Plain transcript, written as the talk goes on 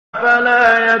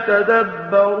فلا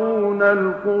يتدبرون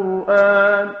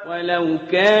القرآن ولو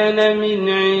كان من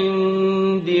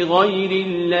عند غير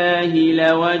الله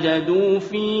لوجدوا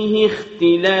فيه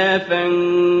اختلافا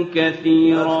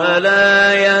كثيرا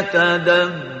فلا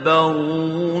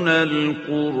يتدبرون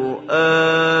القرآن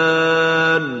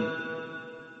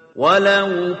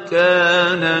ولو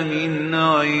كان من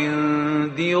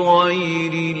عند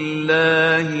غير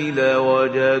الله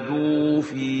لوجدوا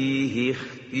فيه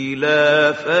اختلافا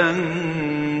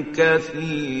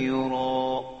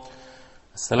كثيرا.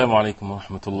 السلام عليكم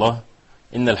ورحمة الله.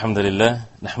 إن الحمد لله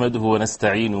نحمده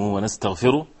ونستعينه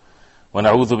ونستغفره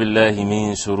ونعوذ بالله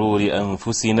من شرور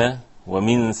أنفسنا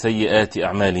ومن سيئات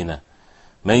أعمالنا.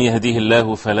 من يهديه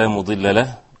الله فلا مضل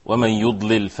له ومن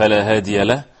يضلل فلا هادي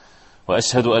له،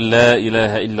 وأشهد أن لا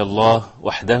إله إلا الله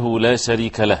وحده لا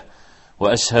شريك له،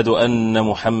 وأشهد أن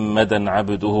محمدا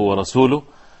عبده ورسوله.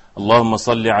 اللهم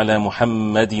صل على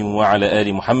محمد وعلى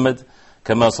آل محمد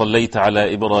كما صليت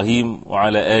على إبراهيم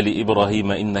وعلى آل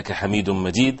إبراهيم إنك حميد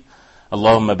مجيد.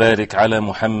 اللهم بارك على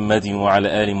محمد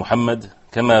وعلى آل محمد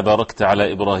كما باركت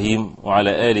على إبراهيم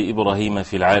وعلى آل إبراهيم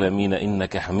في العالمين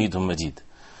إنك حميد مجيد.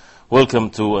 Welcome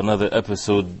to another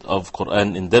episode of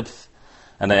Qur'an in Depth,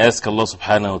 and I ask Allah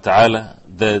subhanahu wa ta'ala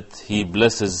that He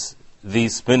blesses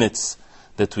these minutes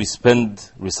that we spend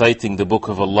reciting the book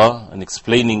of Allah and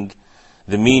explaining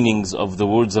the meanings of the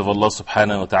words of Allah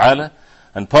subhanahu wa ta'ala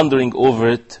and pondering over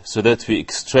it so that we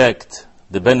extract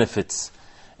the benefits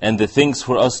and the things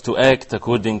for us to act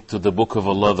according to the book of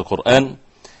Allah, the Qur'an,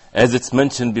 as it's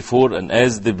mentioned before and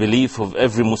as the belief of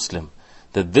every Muslim,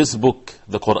 that this book,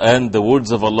 the Qur'an, the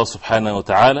words of Allah subhanahu wa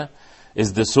ta'ala,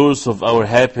 is the source of our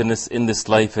happiness in this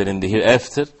life and in the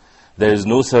hereafter. There is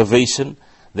no salvation,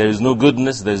 there is no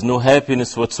goodness, there is no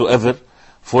happiness whatsoever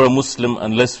for a Muslim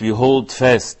unless we hold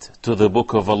fast to the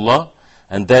book of Allah,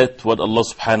 and that what Allah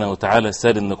subhanahu wa ta'ala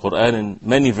said in the Qur'an, in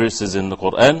many verses in the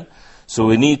Qur'an. So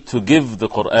we need to give the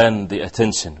Qur'an the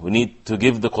attention. We need to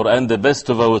give the Qur'an the best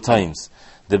of our times,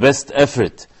 the best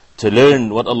effort to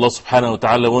learn what Allah subhanahu wa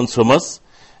ta'ala wants from us,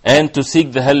 and to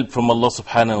seek the help from Allah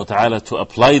subhanahu wa ta'ala to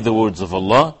apply the words of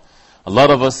Allah. A lot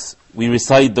of us, we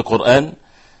recite the Qur'an,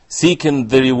 seeking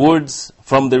the rewards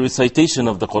from the recitation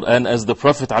of the Qur'an, as the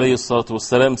Prophet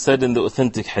ﷺ said in the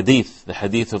authentic hadith, the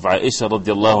hadith of Aisha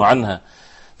radiallahu anha,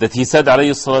 that he said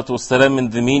ﷺ, in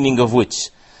the meaning of which,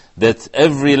 that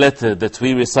every letter that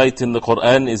we recite in the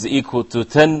Qur'an is equal to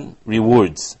 10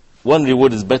 rewards. One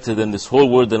reward is better than this whole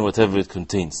word and whatever it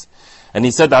contains. And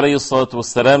he said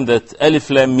ﷺ that Alif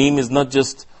Lam Mim is not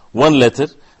just one letter.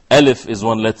 Alif is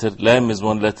one letter, Lam is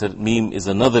one letter, Mim is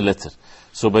another letter.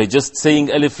 So by just saying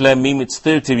Alif Lam Mim, it's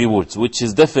 30 rewards, which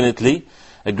is definitely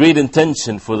a great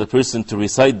intention for the person to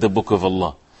recite the book of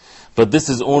Allah. But this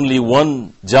is only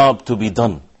one job to be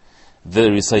done. The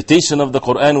recitation of the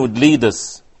Qur'an would lead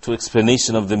us to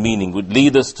explanation of the meaning, would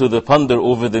lead us to the ponder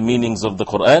over the meanings of the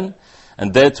Qur'an,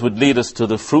 and that would lead us to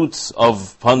the fruits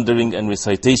of pondering and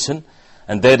recitation,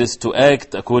 and that is to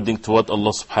act according to what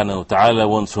Allah subhanahu wa ta'ala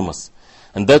wants from us.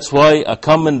 And that's why a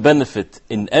common benefit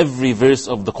in every verse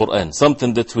of the Qur'an,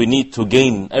 something that we need to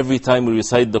gain every time we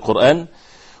recite the Qur'an,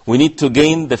 we need to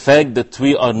gain the fact that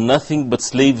we are nothing but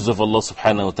slaves of Allah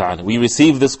subhanahu wa ta'ala. We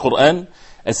receive this Qur'an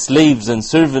as slaves and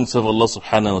servants of Allah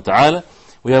subhanahu wa ta'ala.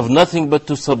 We have nothing but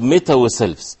to submit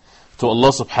ourselves to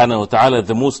Allah subhanahu wa ta'ala,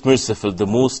 the most merciful, the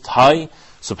most high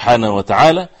subhanahu wa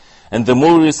ta'ala. And the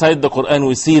more we recite the Qur'an,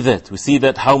 we see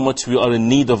that how much we are in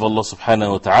need of Allah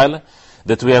subhanahu wa ta'ala,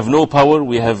 that we have no power,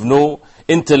 we have no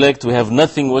intellect, we have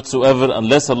nothing whatsoever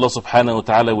unless Allah subhanahu wa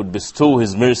ta'ala would bestow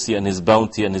His mercy and His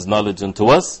bounty and His knowledge unto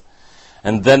us.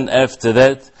 And then after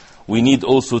that, we need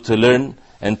also to learn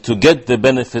and to get the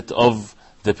benefit of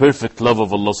the perfect love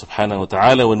of Allah subhanahu wa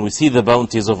ta'ala. When we see the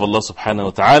bounties of Allah subhanahu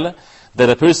wa ta'ala, that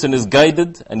a person is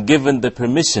guided and given the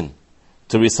permission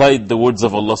to recite the words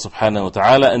of Allah subhanahu wa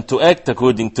ta'ala and to act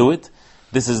according to it.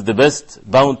 This is the best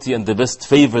bounty and the best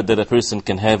favor that a person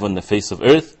can have on the face of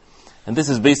earth. And this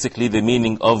is basically the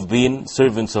meaning of being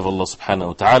servants of Allah subhanahu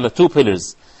wa ta'ala. Two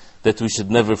pillars that we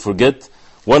should never forget.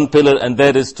 One pillar, and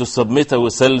that is to submit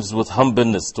ourselves with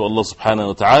humbleness to Allah subhanahu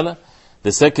wa ta'ala.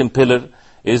 The second pillar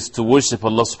is to worship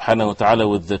Allah subhanahu wa ta'ala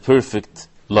with the perfect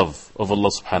love of Allah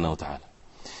subhanahu wa ta'ala.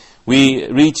 We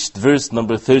reached verse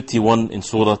number 31 in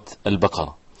Surah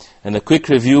Al-Baqarah. And a quick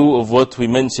review of what we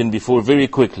mentioned before very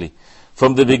quickly.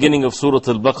 From the beginning of Surah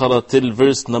Al-Baqarah till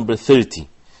verse number 30.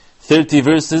 30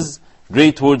 verses,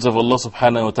 great words of Allah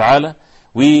subhanahu wa ta'ala.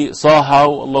 We saw how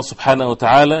Allah subhanahu wa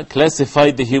ta'ala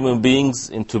classified the human beings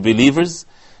into believers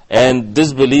and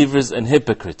disbelievers and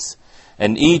hypocrites.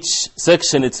 And each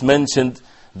section it's mentioned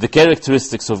the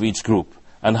characteristics of each group.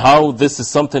 and how this is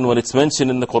something when it's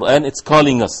mentioned in the Qur'an, it's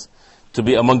calling us to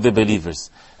be among the believers,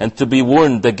 and to be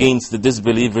warned against the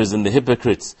disbelievers and the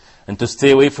hypocrites, and to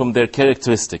stay away from their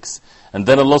characteristics. And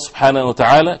then Allah subhanahu wa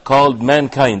ta'ala called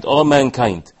mankind, all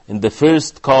mankind, in the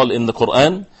first call in the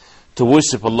Qur'an, to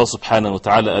worship Allah subhanahu wa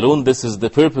ta'ala alone. This is the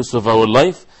purpose of our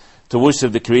life, to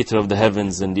worship the Creator of the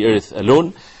heavens and the earth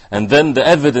alone. And then the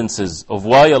evidences of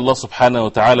why Allah subhanahu wa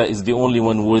ta'ala is the only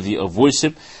one worthy of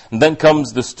worship. And then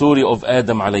comes the story of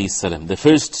Adam alayhi salam, the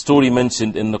first story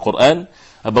mentioned in the Qur'an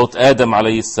about Adam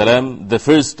alayhi salam, the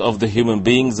first of the human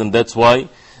beings. And that's why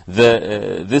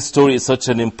this story is such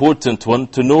an important one,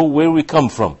 to know where we come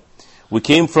from. We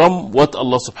came from what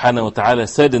Allah subhanahu wa ta'ala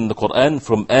said in the Qur'an,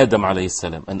 from Adam alayhi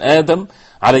salam. And Adam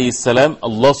alayhi salam,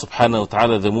 Allah subhanahu wa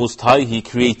ta'ala, the Most High, He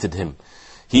created him.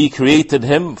 He created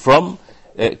him from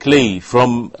clay,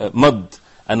 from mud.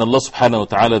 And Allah subhanahu wa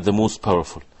ta'ala, the Most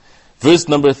Powerful. Verse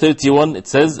number 31, it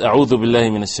says, أعوذ بالله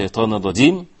من الشيطان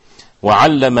الرجيم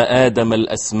وعلم آدم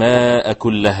الأسماء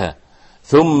كلها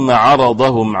ثم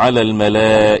عرضهم على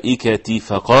الملائكة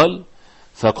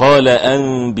فقال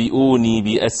أنبئوني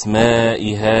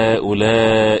بأسماء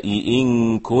هؤلاء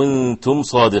إن كنتم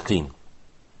صادقين.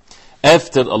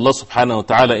 After Allah subhanahu wa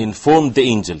ta'ala informed the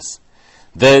angels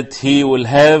that He will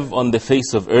have on the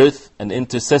face of earth an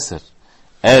intercessor,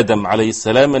 Adam alayhi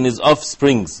salam, and his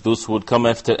offsprings, those who would come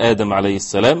after Adam alayhi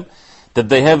salam, that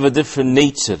they have a different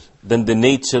nature than the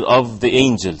nature of the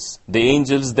angels. The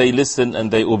angels, they listen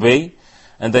and they obey,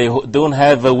 and they don't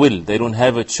have a will, they don't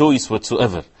have a choice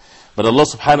whatsoever. But Allah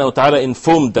subhanahu wa ta'ala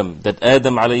informed them that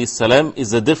Adam alayhi salam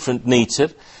is a different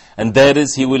nature, and that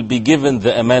is, he will be given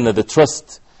the amana, the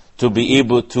trust, to be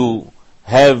able to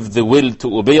have the will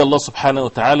to obey Allah subhanahu wa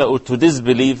ta'ala, or to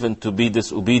disbelieve and to be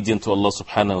disobedient to Allah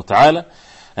subhanahu wa ta'ala.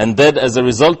 And that as a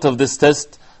result of this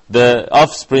test, the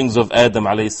offsprings of Adam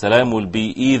alayhi salam will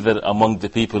be either among the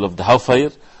people of the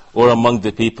hellfire, or among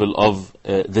the people of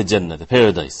the Jannah, the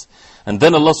paradise. And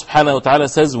then Allah subhanahu wa ta'ala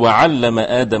says, وَعَلَّمَ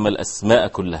آدَمَ الْأَسْمَاءَ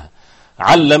كُلَّهَا.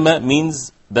 Allama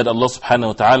means that Allah subhanahu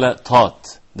wa ta'ala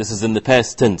taught. This is in the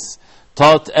past tense.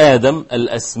 Taught Adam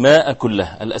al-asma'a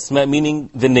kullaha. Al-asma' meaning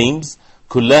the names.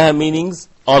 Kullaha meanings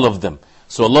all of them.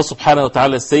 So Allah subhanahu wa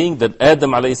ta'ala is saying that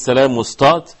Adam alayhi salam was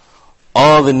taught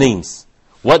all the names.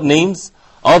 What names?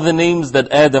 All the names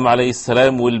that Adam alayhi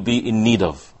salam will be in need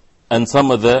of. And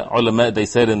some of the ulama, they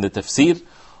said in the tafsir,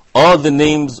 all the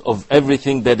names of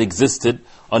everything that existed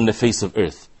on the face of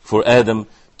earth, for Adam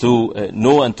to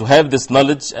know and to have this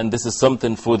knowledge. And this is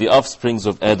something for the offsprings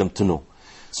of Adam to know.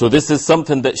 So this is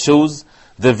something that shows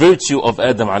the virtue of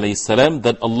Adam alayhi salam,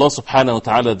 that Allah subhanahu wa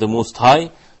ta'ala, the Most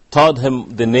High, taught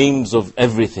him the names of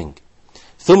everything.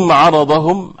 ثُمَّ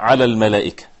عَرَضَهُمْ عَلَى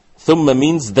الْمَلَائِكَةِ. ثُمَّ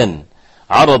means then.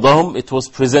 عَرَضَهُمْ, it was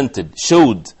presented,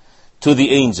 showed to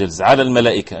the angels, عَلَى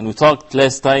الْمَلَائِكَةِ. And we talked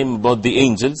last time about the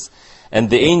angels. And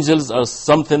the angels are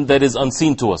something that is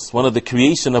unseen to us, one of the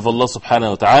creation of Allah subhanahu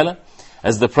wa ta'ala.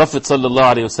 As the Prophet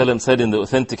sallallahu alayhi wa sallam said in the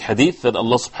authentic hadith, that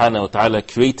Allah subhanahu wa ta'ala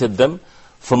created them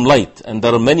from light. And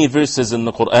there are many verses in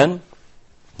the Qur'an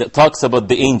that talks about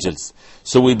the angels.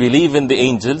 So we believe in the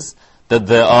angels, that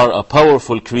they are a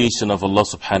powerful creation of Allah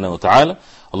subhanahu wa ta'ala.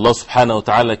 Allah subhanahu wa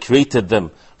ta'ala created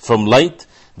them from light.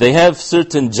 They have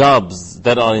certain jobs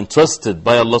that are entrusted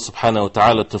by Allah subhanahu wa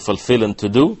ta'ala to fulfill and to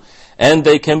do. And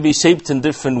they can be shaped in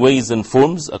different ways and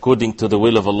forms according to the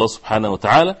will of Allah subhanahu wa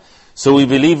ta'ala. So we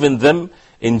believe in them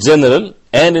in general,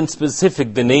 and in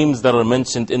specific the names that are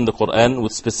mentioned in the Qur'an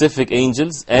with specific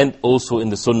angels, and also in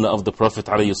the Sunnah of the Prophet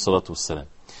alayhi salatu wasalam.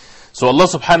 So Allah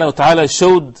subhanahu wa ta'ala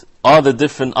showed all the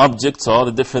different objects, all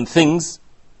the different things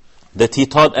that He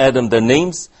taught Adam their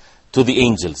names to the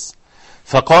angels.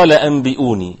 فَقَالَ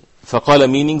أَنْبِئُونِي.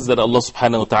 فَقَالَ meanings that Allah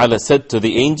subhanahu wa ta'ala said to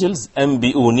the angels,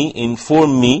 أَنْبِئُونِي,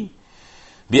 inform me,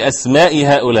 بِأَسْمَاءِ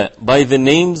هَؤُلَاء, by the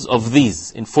names of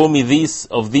these. Inform me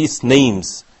of these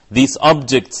names, these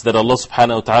objects that Allah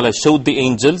subhanahu wa ta'ala showed the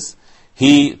angels.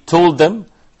 He told them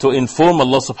to inform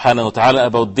Allah subhanahu wa ta'ala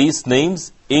about these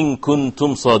names, إِن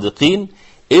كُنْتُمْ صَادِقِينَ,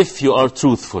 if you are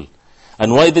truthful.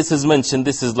 And why this is mentioned,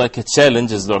 this is like a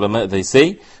challenge, as the ulama they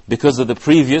say, because of the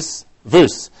previous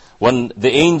verse. When the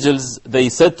angels, they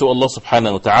said to Allah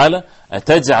subhanahu wa ta'ala,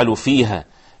 أَتَجْعَلُ فِيهَا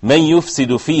مَنْ يُفْسِدُ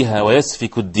فِيهَا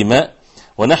وَيَسْفِكُ الدِّمَاءِ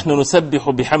وَنَحْنُ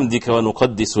نُسَبِّحُ بِحَمْدِكَ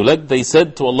وَنُقَدِّسُ لَكَ. They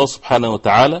said to Allah subhanahu wa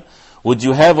ta'ala, would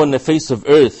you have on the face of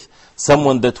earth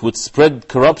someone that would spread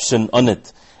corruption on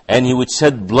it, and he would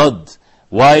shed blood,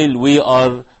 while we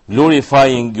are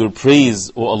glorifying your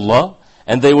praise, O Allah?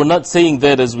 And they were not saying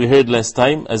that, as we heard last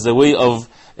time, as a way of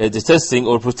detesting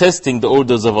or protesting the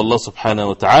orders of Allah subhanahu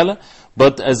wa ta'ala,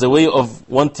 but as a way of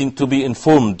wanting to be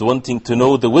informed, wanting to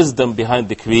know the wisdom behind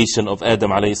the creation of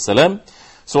Adam alayhi salam.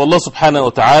 So Allah subhanahu wa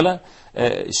ta'ala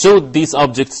showed these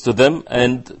objects to them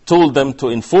and told them to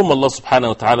inform Allah subhanahu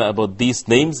wa ta'ala about these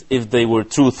names if they were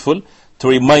truthful, to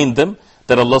remind them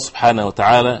that Allah subhanahu wa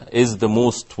ta'ala is the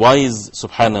most wise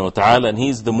subhanahu wa ta'ala, and He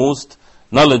is the most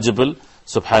knowledgeable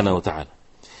subhanahu wa ta'ala.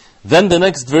 Then the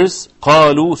next verse,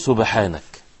 قَالُوا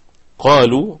سُبْحَانَكَ.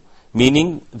 قَالُوا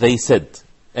meaning they said.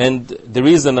 And the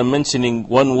reason I'm mentioning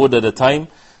one word at a time,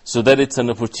 so that it's an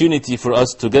opportunity for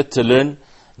us to get to learn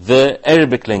the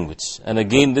Arabic language. And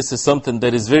again, this is something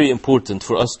that is very important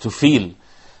for us to feel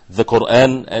the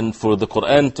Qur'an, and for the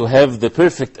Qur'an to have the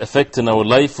perfect effect in our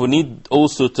life, we need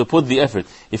also to put the effort.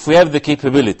 If we have the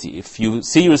capability, if you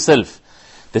see yourself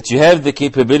that you have the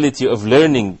capability of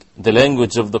learning the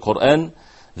language of the Qur'an,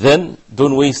 then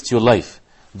don't waste your life.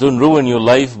 Don't ruin your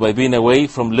life by being away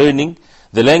from learning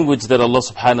the language that Allah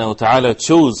subhanahu wa ta'ala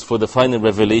chose for the final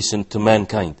revelation to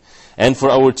mankind. And for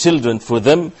our children, for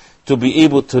them to be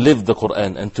able to live the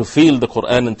Qur'an and to feel the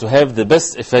Qur'an and to have the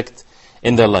best effect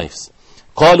in their lives.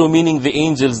 قالوا meaning the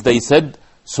angels, they said,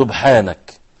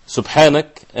 Subhanak.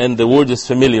 Subhanak, and the word is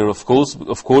familiar of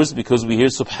course, because we hear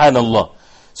Subhanallah.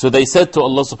 So they said to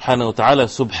Allah subhanahu wa ta'ala,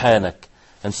 Subhanak.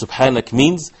 And Subhanak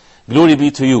means, glory be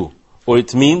to you. Or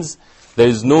it means, there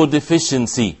is no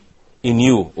deficiency in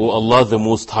you, O Allah the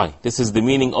Most High. This is the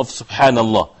meaning of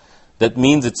Subhanallah. That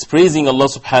means it's praising Allah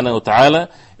subhanahu wa ta'ala,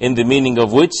 in the meaning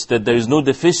of which that there is no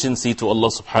deficiency to Allah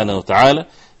subhanahu wa ta'ala,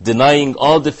 denying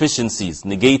all deficiencies,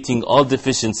 negating all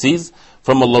deficiencies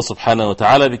from Allah subhanahu wa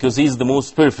ta'ala, because He is the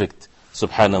most perfect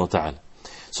subhanahu wa ta'ala.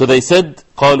 So they said,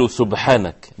 قالوا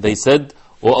سبحانك. They said,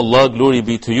 O Allah, glory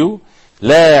be to you,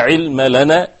 لا علم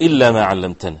لنا إلا ما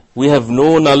علمتنا. We have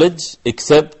no knowledge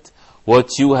except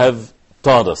what you have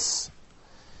taught us.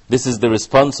 This is the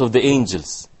response of the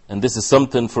angels, and this is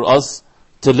something for us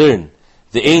to learn.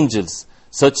 The angels,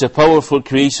 such a powerful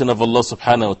creation of Allah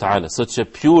subhanahu wa ta'ala, such a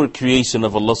pure creation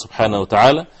of Allah subhanahu wa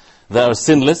ta'ala, that are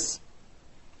sinless,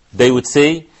 they would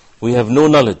say, we have no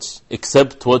knowledge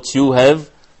except what you have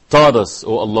taught us,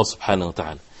 O Allah subhanahu wa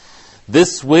ta'ala.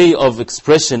 This way of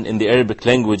expression in the Arabic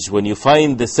language, when you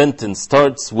find the sentence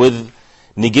starts with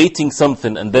negating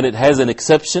something and then it has an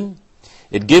exception,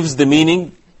 it gives the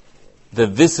meaning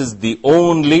that this is the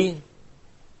only,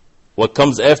 what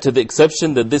comes after the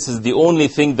exception, that this is the only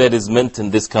thing that is meant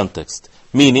in this context.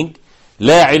 Meaning,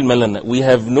 لا علم لنا, we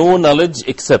have no knowledge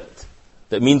except.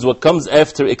 That means what comes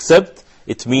after except,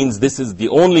 it means this is the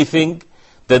only thing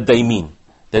that they mean.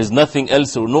 There's nothing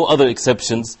else or no other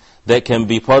exceptions that can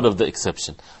be part of the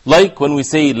exception. Like when we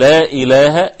say, La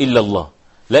ilaha illallah.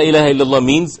 La ilaha illallah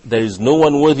means there is no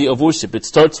one worthy of worship. It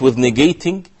starts with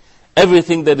negating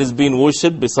everything that is being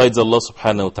worshipped besides Allah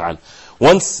subhanahu wa ta'ala.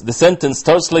 Once the sentence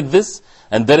starts like this,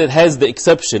 and then it has the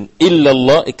exception,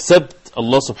 illallah, except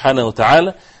Allah subhanahu wa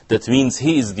ta'ala, that means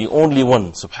He is the only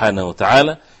one subhanahu wa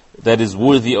ta'ala that is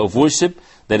worthy of worship,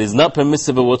 that is not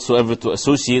permissible whatsoever to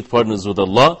associate partners with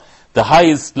Allah. The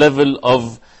highest level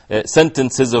of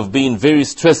sentences of being very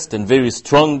stressed and very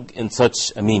strong in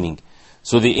such a meaning.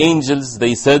 So the angels,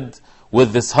 they said,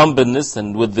 with this humbleness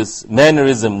and with this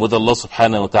mannerism with Allah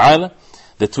subhanahu wa ta'ala,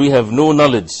 that we have no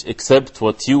knowledge except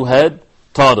what you had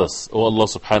taught us, O Allah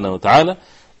subhanahu wa ta'ala.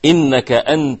 إِنَّكَ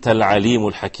أَنْتَ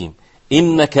الْعَلِيمُ الْحَكِيمُ.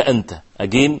 إِنَّكَ أَنْتَ.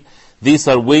 Again, these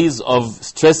are ways of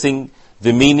stressing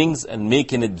the meanings and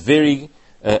making it very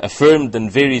affirmed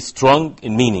and very strong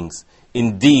in meanings.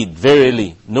 Indeed,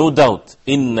 verily, no doubt,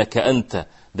 إِنَّكَ أَنْتَ,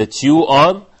 that you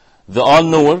are the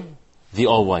all-knower, the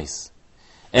all-wise.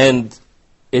 And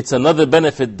it's another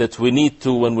benefit that we need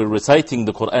to, when we're reciting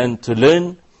the Qur'an, to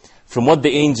learn from what the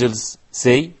angels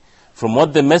say, from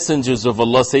what the messengers of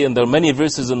Allah say. And there are many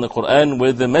verses in the Qur'an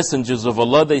where the messengers of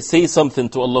Allah, they say something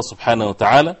to Allah subhanahu wa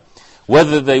ta'ala,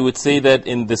 whether they would say that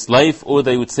in this life or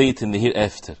they would say it in the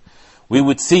hereafter. We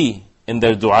would see in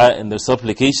their dua, in their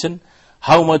supplication,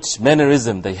 how much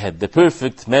mannerism they had, the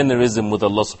perfect mannerism with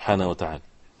Allah subhanahu wa ta'ala.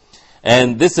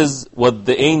 And this is what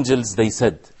the angels, they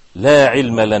said, La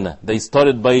ilma lana. They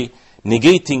started by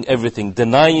negating everything,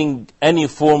 denying any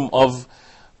form of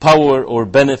power or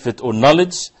benefit or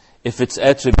knowledge if it's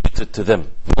attributed to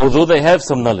them. Although they have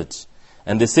some knowledge.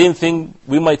 And the same thing,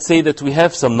 we might say that we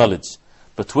have some knowledge.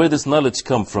 But where does knowledge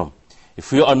come from?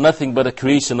 If we are nothing but a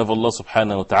creation of Allah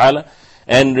subhanahu wa ta'ala.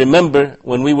 And remember,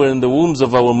 when we were in the wombs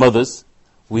of our mothers,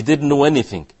 we didn't know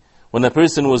anything. When a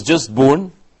person was just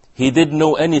born, he didn't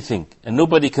know anything. And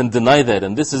nobody can deny that.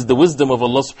 And this is the wisdom of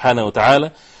Allah subhanahu wa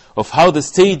ta'ala, of how the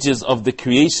stages of the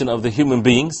creation of the human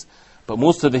beings. But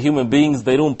most of the human beings,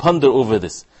 they don't ponder over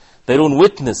this. They don't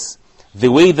witness the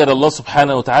way that Allah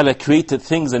subhanahu wa ta'ala created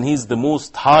things, and He's the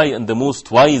most high and the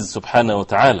most wise subhanahu wa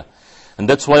ta'ala. And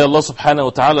that's why Allah subhanahu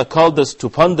wa ta'ala called us to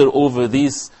ponder over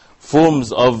these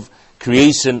forms of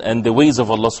creation and the ways of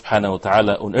Allah subhanahu wa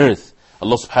ta'ala on earth.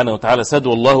 Allah subhanahu wa ta'ala said,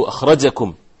 وَاللَّهُ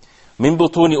أَخْرَجَكُمْ مِنْ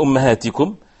بُطُونِ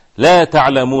أُمَّهَاتِكُمْ لَا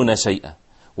تَعْلَمُونَ شَيْئًا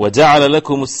وَجَعَلَ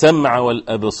لَكُمُ السَّمْعَ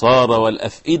وَالْأَبْصَارَ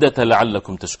وَالْأَفْئِدَةَ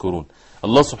لَعَلَّكُمْ تَشْكُرُونَ.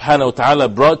 Allah subhanahu wa ta'ala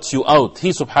brought you out. He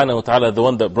subhanahu wa ta'ala, the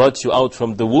one that brought you out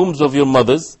from the wombs of your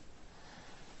mothers.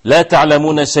 لَا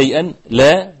تَعْلَمُونَ شَيْئًا,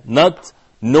 la, not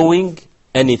knowing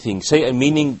anything. شَيْئًا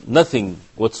meaning nothing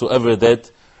whatsoever that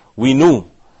we knew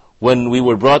when we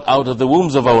were brought out of the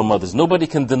wombs of our mothers. Nobody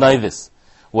can deny this.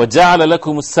 وَجَعَلَ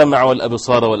لَكُمُ السَّمْعَ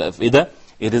وَالْأَبْصَارَ وَالْأَفْئِدَةَ.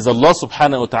 It is Allah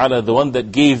subhanahu wa ta'ala, the one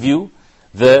that gave you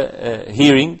the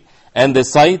hearing and the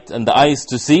sight and the eyes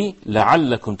to see.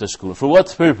 لَعَلَّكُمْ تَشْكُرُونَ. For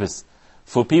what purpose?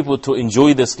 For people to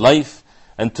enjoy this life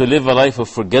and to live a life of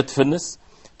forgetfulness,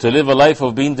 to live a life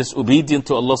of being disobedient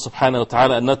to Allah subhanahu wa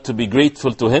ta'ala and not to be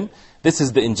grateful to Him. This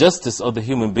is the injustice of the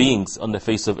human beings on the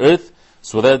face of earth.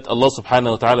 So that Allah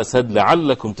subhanahu wa ta'ala said,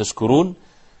 لَعَلَّكُمْ تَشْكُرُونَ,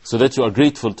 so that you are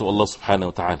grateful to Allah subhanahu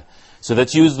wa ta'ala. So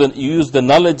that you use the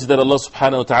knowledge that Allah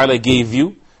subhanahu wa ta'ala gave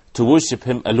you to worship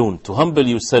Him alone, to humble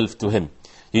yourself to Him.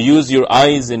 You use your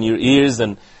eyes and your ears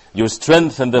and your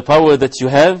strength and the power that you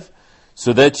have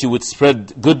so that you would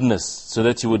spread goodness, so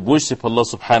that you would worship Allah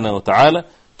subhanahu wa ta'ala,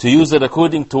 to use it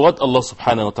according to what Allah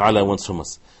subhanahu wa ta'ala wants from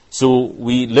us. So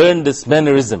we learn this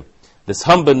mannerism, this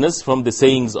humbleness from the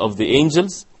sayings of the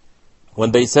angels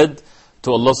when they said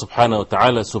to Allah subhanahu wa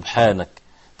ta'ala, Subhanak,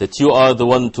 that you are the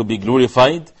one to be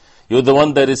glorified, you're the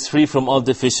one that is free from all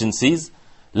deficiencies.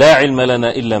 La ilma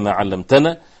lana illa ma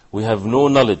 'allamtana. We have no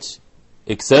knowledge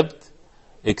except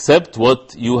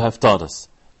what you have taught us.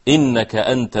 Innaka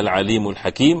antal alimul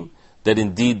hakim. That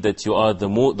indeed that you are the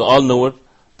all-knower,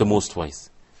 the most wise.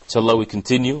 Inshallah, we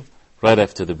continue right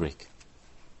after the break.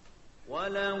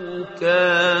 وَلَوْ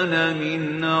كَانَ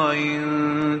مِنْ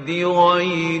عِنْدِ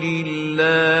غَيْرِ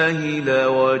اللَّهِ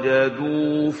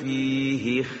لَوَجَدُوا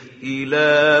فِيهِ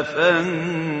اخْتِلَافًا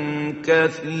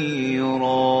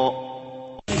كَثِيرًا.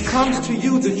 It comes to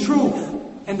you the truth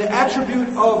and the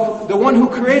attribute of the one who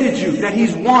created you, that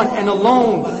He's one and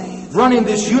alone running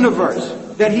this universe,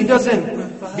 that He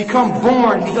doesn't become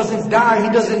born, He doesn't die,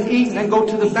 He doesn't eat and then go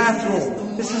to the bathroom.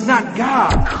 This is not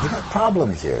God. The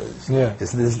problem here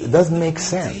is it doesn't make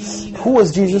sense. Who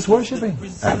was Jesus worshipping?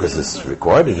 Because it's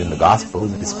recorded in the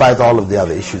Gospels. Despite all of the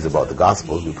other issues about the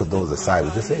Gospels, we put those aside.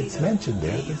 We just say it's mentioned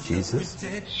there that Jesus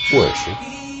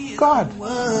worshipped God.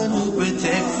 One who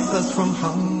protects us from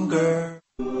hunger.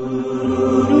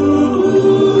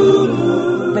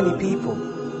 Many people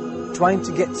trying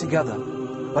to get together,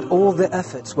 but all their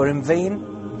efforts were in vain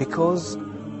because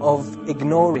of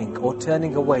ignoring or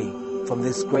turning away from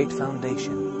this great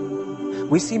foundation.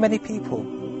 We see many people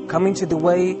coming to the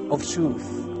way of truth,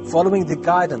 following the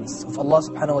guidance of Allah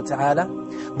subhanahu wa ta'ala,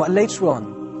 but later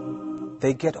on,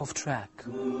 they get off track.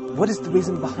 What is the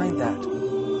reason behind that?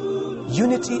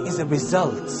 Unity is a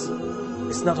result,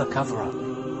 it's not a cover-up.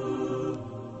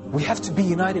 We have to be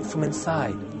united from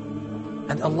inside.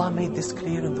 And Allah made this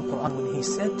clear in the Qur'an when He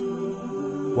said,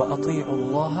 وَأَطِيعُوا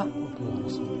اللَّهَ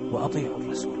وَأَطِيعُوا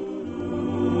الرَّسُولَ.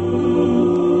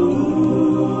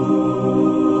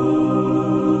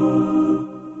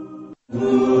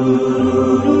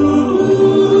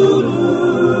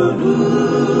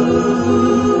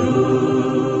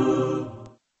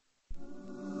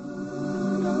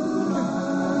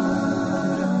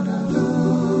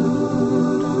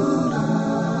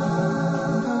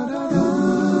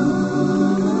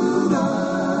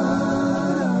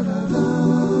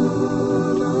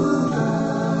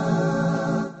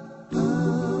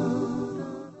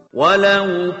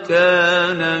 وَلَوْ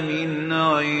كَانَ مِنْ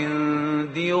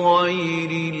عِنْدِ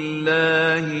غَيْرِ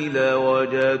اللَّهِ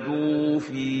لَوَجَدُوا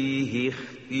فِيهِ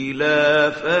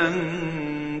اخْتِلَافًا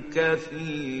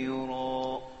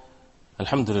كَثِيرًا.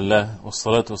 Alhamdulillah,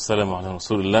 wassalatu wassalamu ala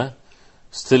Rasulullah.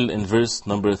 Still in verse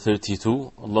number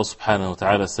 32, Allah subhanahu wa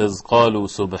ta'ala says, قَالُوا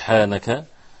سُبْحَانَكَ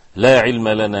لَا عِلْمَ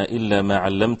لَنَا إِلَّا مَا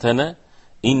عَلَّمْتَنَا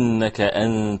إِنَّكَ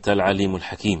أَنْتَ الْعَلِيمُ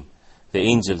الْحَكِيمُ. The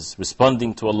angels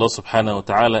responding to Allah subhanahu wa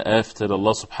ta'ala after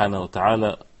Allah subhanahu wa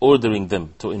ta'ala ordering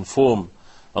them to inform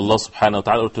Allah subhanahu wa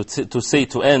ta'ala, or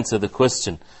to answer the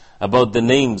question about the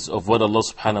names of what Allah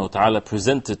subhanahu wa ta'ala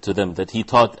presented to them, that He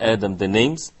taught Adam the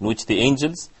names, in which the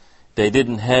angels, they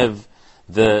didn't have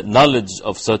the knowledge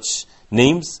of such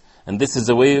names. And this is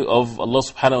a way of Allah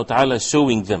subhanahu wa ta'ala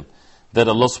showing them that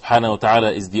Allah subhanahu wa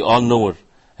ta'ala is the all-knower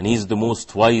and He is the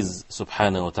most wise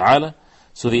subhanahu wa ta'ala.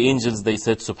 So the angels, they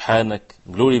said, Subhanak,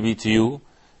 glory be to you,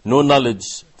 no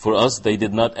knowledge for us. They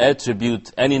did not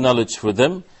attribute any knowledge for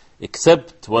them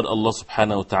except what Allah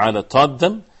subhanahu wa ta'ala taught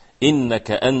them.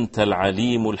 إِنَّكَ أَنْتَ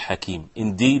الْعَلِيمُ الْحَكِيمُ.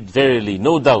 Indeed, verily,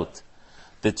 no doubt,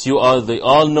 that you are the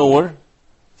all-knower,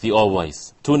 the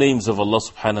all-wise. Two names of Allah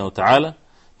subhanahu wa ta'ala,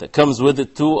 that comes with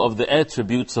it two of the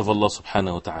attributes of Allah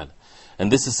subhanahu wa ta'ala.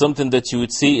 And this is something that you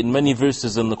would see in many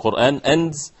verses in the Qur'an,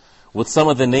 ends with some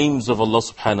of the names of Allah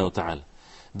subhanahu wa ta'ala.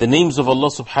 The names of Allah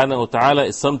subhanahu wa ta'ala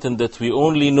is something that we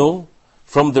only know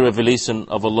from the revelation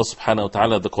of Allah subhanahu wa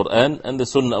ta'ala, the Qur'an, and the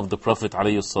Sunnah of the Prophet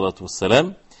alayhi salatu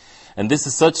wassalam. And this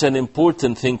is such an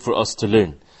important thing for us to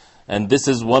learn. And this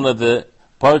is one of the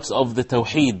parts of the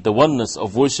Tawheed, the oneness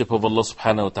of worship of Allah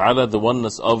subhanahu wa ta'ala, the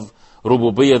oneness of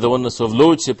Rububiyyah, the oneness of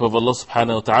Lordship of Allah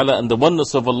subhanahu wa ta'ala, and the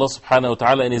oneness of Allah subhanahu wa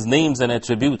ta'ala in His names and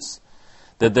attributes.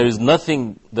 That there is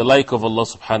nothing the like of Allah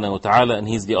subhanahu wa ta'ala, and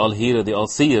He's the all-hearer, the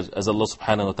all-seer, as Allah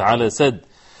subhanahu wa ta'ala said.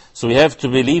 So we have to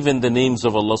believe in the names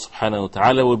of Allah subhanahu wa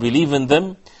ta'ala. We believe in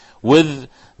them with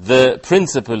the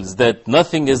principles that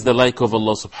nothing is the like of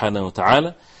Allah subhanahu wa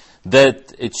ta'ala,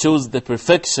 that it shows the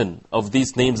perfection of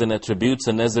these names and attributes,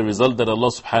 and as a result that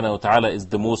Allah subhanahu wa ta'ala is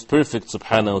the most perfect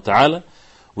subhanahu wa ta'ala.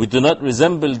 We do not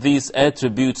resemble these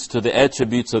attributes to the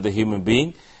attributes of the human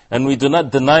being, and we do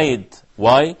not deny it.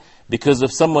 Why? Because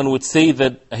if someone would say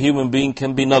that a human being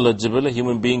can be knowledgeable, a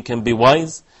human being can be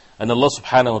wise, and Allah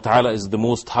subhanahu wa ta'ala is the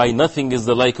most high, nothing is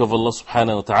the like of Allah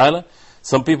subhanahu wa ta'ala,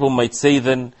 some people might say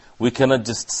then, we cannot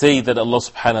just say that Allah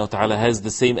subhanahu wa ta'ala has the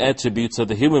same attributes of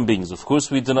the human beings. Of course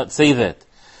we do not say that,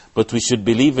 but we should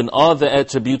believe in all the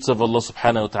attributes of Allah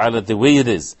subhanahu wa ta'ala the way it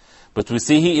is. But we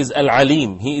say He is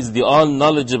Al-Alim, He is the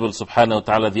all-knowledgeable subhanahu wa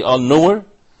ta'ala, the all-knower,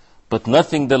 but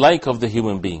nothing the like of the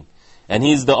human being. And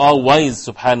He is the all-wise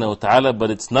subhanahu wa ta'ala,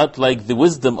 but it's not like the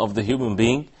wisdom of the human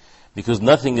being, because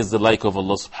nothing is the like of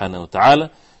Allah subhanahu wa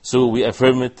ta'ala. So we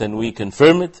affirm it and we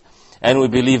confirm it, and we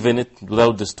believe in it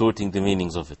without distorting the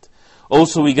meanings of it.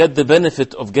 Also we get the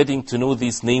benefit of getting to know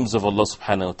these names of Allah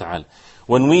subhanahu wa ta'ala.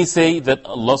 When we say that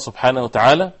Allah subhanahu wa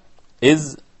ta'ala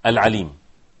is Al-Alim.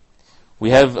 We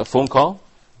have a phone call.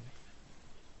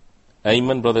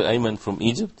 Ayman, brother Ayman from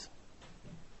Egypt.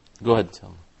 Go ahead.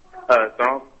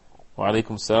 Wa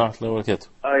alaikum assalam wa rahmatullahi wa barakatuh.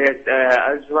 Yes,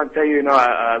 I just want to tell you,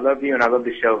 I love you and I love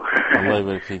the show. Allah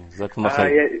yabarak feek. Jazakumullah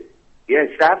khair. Yes,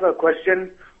 I have a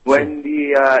question. When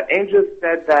the angel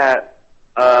said that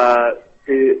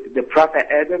to the Prophet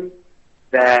Adam,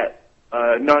 that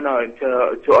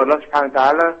to Allah subhanahu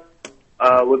wa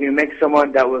ta'ala, will you make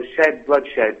someone that will shed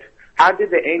bloodshed? How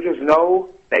did the angels know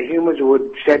that humans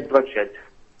would shed bloodshed?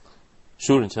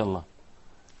 Sure, inshallah.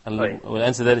 We'll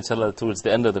answer that inshallah towards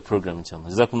the end of the program,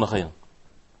 inshallah. Jazakumullah khairan.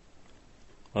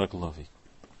 Barakallahu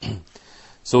feek.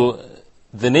 So,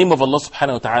 the name of Allah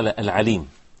subhanahu wa ta'ala, Al-Alim.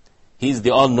 He is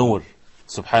the all-knower,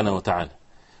 subhanahu wa ta'ala.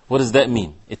 What does that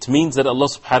mean? It means that Allah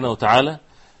subhanahu wa ta'ala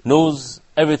knows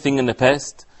everything in the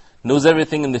past, knows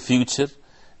everything in the future,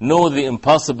 knows the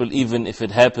impossible even if it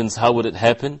happens, how would it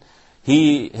happen?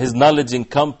 His knowledge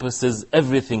encompasses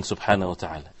everything subhanahu wa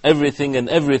ta'ala. Everything and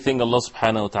everything Allah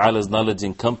subhanahu wa ta'ala's knowledge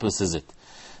encompasses it.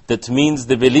 That means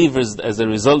the believers, as a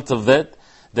result of that,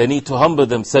 they need to humble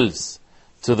themselves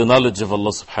to the knowledge of Allah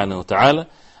subhanahu wa ta'ala,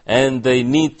 and they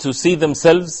need to see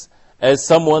themselves as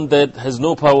someone that has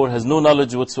no power, has no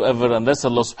knowledge whatsoever, unless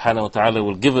Allah subhanahu wa ta'ala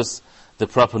will give us the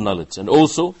proper knowledge. And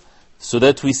also, so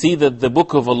that we see that the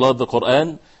book of Allah, the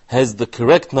Qur'an, has the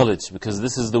correct knowledge, because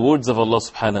this is the words of Allah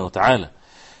subhanahu wa ta'ala.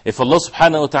 If Allah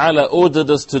subhanahu wa ta'ala ordered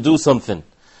us to do something,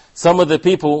 some of the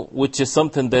people, which is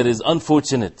something that is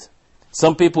unfortunate,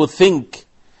 some people think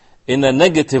in a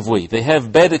negative way. They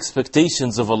have bad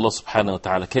expectations of Allah subhanahu wa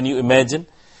ta'ala. Can you imagine?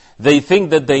 They think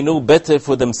that they know better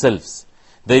for themselves.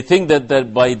 They think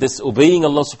that by disobeying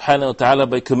Allah subhanahu wa ta'ala,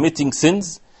 by committing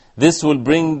sins, this will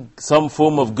bring some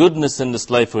form of goodness in this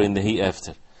life or in the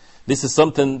hereafter. This is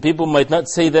something, people might not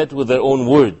say that with their own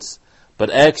words,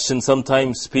 but actions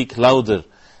sometimes speak louder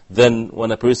than when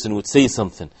a person would say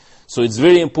something. So it's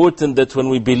very important that when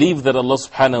we believe that Allah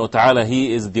subhanahu wa ta'ala,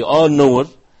 He is the all-knower,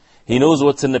 He knows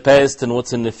what's in the past and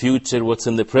what's in the future, what's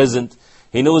in the present,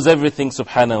 He knows everything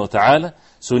subhanahu wa ta'ala,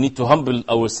 so we need to humble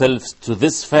ourselves to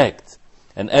this fact.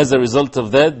 And as a result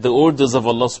of that, the orders of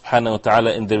Allah subhanahu wa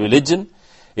ta'ala in the religion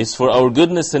is for our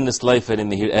goodness in this life and in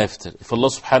the hereafter. If Allah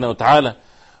subhanahu wa ta'ala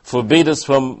forbade us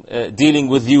from dealing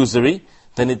with usury,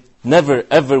 then it never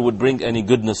ever would bring any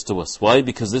goodness to us. Why?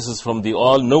 Because this is from the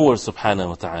all-knower subhanahu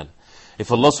wa ta'ala.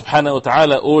 If Allah subhanahu wa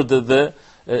ta'ala ordered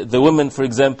the women, for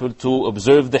example, to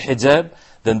observe the hijab,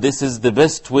 then this is the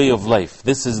best way of life.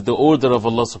 This is the order of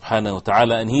Allah subhanahu wa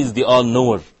ta'ala, and He is the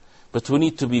all-knower. But we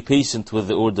need to be patient with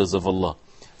the orders of Allah.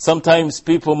 Sometimes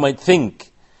people might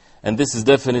think, and this is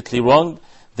definitely wrong,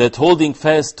 that holding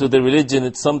fast to the religion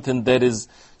is something that is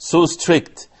so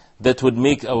strict that would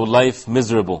make our life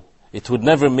miserable. It would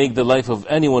never make the life of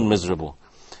anyone miserable.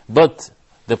 But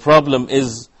the problem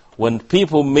is when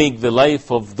people make the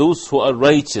life of those who are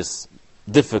righteous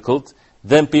difficult,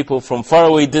 then people from far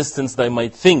away distance, they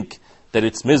might think that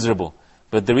it's miserable.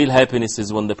 But the real happiness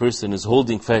is when the person is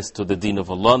holding fast to the deen of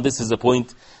Allah. And this is a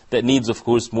point that needs, of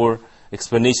course, more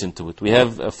explanation to it. We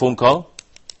have a phone call.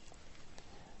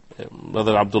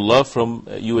 Brother Abdullah from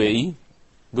UAE.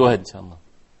 Go ahead, inshallah.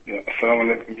 Assalamu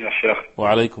alaikum, ya shaikh.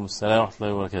 Wa alaikum assalam wa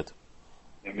rahmatullahi wa barakatuh.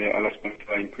 May Allah subhanahu wa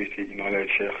ta'ala increase your knowledge,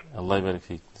 shaikh. Allah barak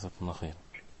feek. Jazakumullah khair.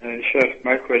 Shaikh,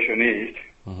 my question is,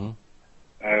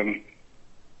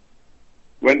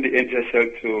 when the angel said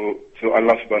to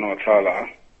Allah subhanahu wa ta'ala,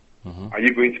 are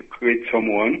you going to create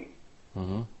someone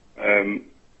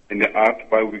in the earth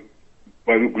while we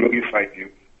glorify you?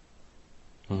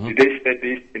 Did they say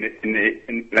this in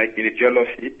a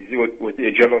jealousy? Was it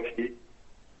a jealousy?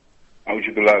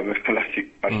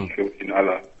 In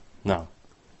Allah. No.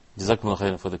 Jazakumullah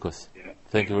khairan for the question. Yeah.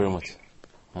 Thank you very much.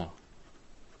 No.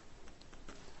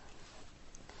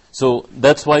 So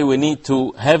that's why we need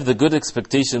to have the good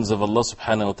expectations of Allah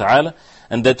subhanahu wa ta'ala,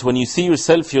 and that when you see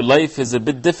yourself, your life is a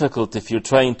bit difficult if you're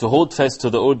trying to hold fast to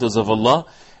the orders of Allah,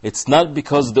 it's not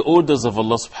because the orders of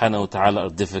Allah subhanahu wa ta'ala are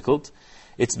difficult,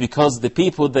 it's because the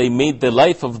people, they made the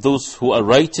life of those who are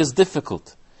righteous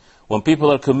difficult. When people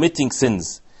are committing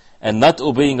sins and not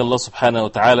obeying Allah subhanahu wa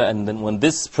ta'ala, and then when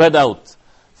this spread out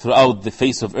throughout the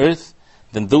face of earth,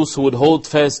 then those who would hold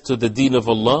fast to the deen of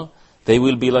Allah, they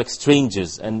will be like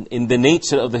strangers. And in the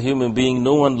nature of the human being,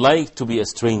 no one likes to be a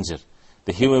stranger.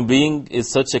 The human being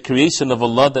is such a creation of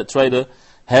Allah that try to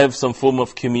have some form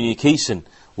of communication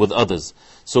with others.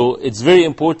 So it's very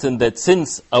important that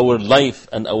since our life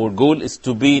and our goal is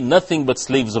to be nothing but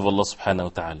slaves of Allah subhanahu wa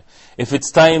ta'ala, if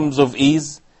it's times of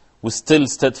ease, we still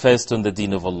steadfast on the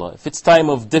deen of Allah. If it's time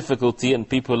of difficulty and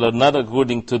people are not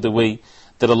according to the way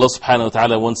that Allah subhanahu wa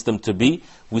ta'ala wants them to be,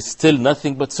 we still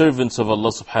nothing but servants of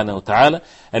Allah subhanahu wa ta'ala.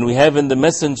 And we have in the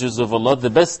messengers of Allah the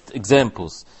best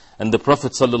examples. And the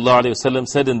Prophet sallallahu alayhi wa sallam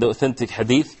said in the authentic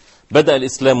hadith, بدأ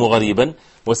الإسلام غريبا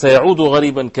وسيعود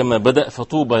غريبا كما بدأ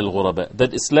فطوبى الغرباء.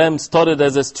 That Islam started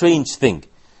as a strange thing.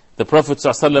 The Prophet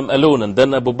sallallahu alayhi wa sallam alone, and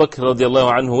then Abu Bakr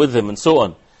radiallahu anhu with him, and so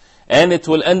on. And it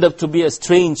will end up to be a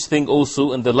strange thing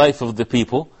also in the life of the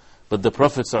people. But the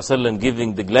Prophet sallallahu alayhi wa sallam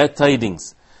giving the glad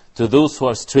tidings to those who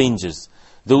are strangers,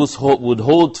 those who would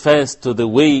hold fast to the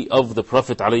way of the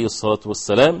Prophet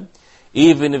ﷺ,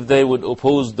 even if they would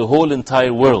oppose the whole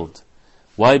entire world.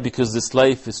 Why? Because this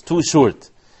life is too short,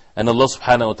 and Allah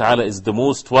subhanahu wa ta'ala is the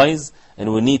most wise,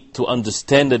 and we need to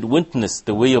understand and witness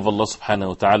the way of Allah subhanahu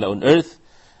wa ta'ala on earth.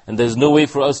 And there's no way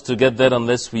for us to get that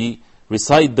unless we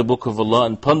recite the book of Allah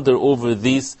and ponder over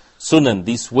these sunan,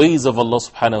 these ways of Allah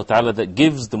subhanahu wa ta'ala that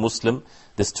gives the Muslim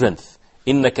the strength.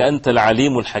 إِنَّكَ أَنْتَ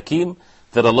الْعَلِيمُ الْحَكِيمُ,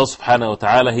 that Allah subhanahu wa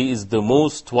ta'ala, He is the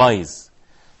most wise.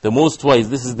 The most wise,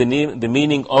 this is the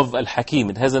meaning of Al-Hakim.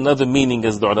 It has another meaning,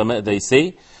 as the ulama they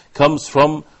say, comes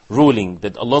from ruling.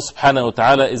 That Allah subhanahu wa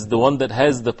ta'ala is the one that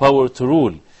has the power to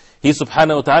rule. He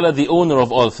subhanahu wa ta'ala the owner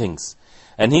of all things.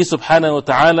 And He subhanahu wa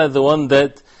ta'ala the one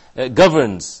that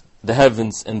governs the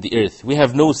heavens and the earth. We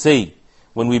have no say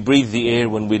when we breathe the air,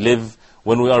 when we live,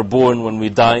 when we are born, when we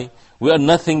die. We are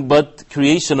nothing but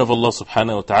creation of Allah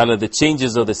subhanahu wa ta'ala. The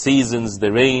changes of the seasons,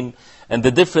 the rain, and the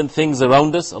different things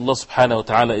around us, Allah subhanahu wa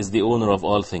ta'ala is the owner of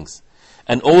all things.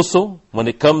 And also, when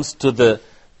it comes to the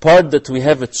part that we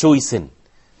have a choice in,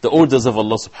 the orders of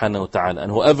Allah subhanahu wa ta'ala.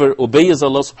 And whoever obeys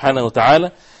Allah subhanahu wa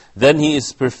ta'ala, then he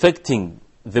is perfecting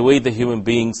the way the human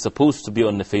being is supposed to be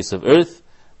on the face of earth.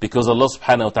 Because Allah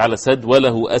subhanahu wa ta'ala said,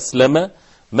 وَلَهُ أَسْلَمَ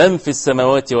مَنْ فِي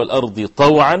السَّمَوَاتِ وَالْأَرْضِ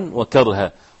طَوْعًا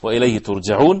وَكَرْهًا وَإِلَيْهِ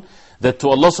تُرْجَعُونَ. That to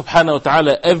Allah subhanahu wa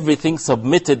ta'ala everything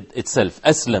submitted itself,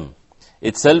 aslam,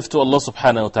 itself to Allah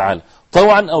subhanahu wa ta'ala.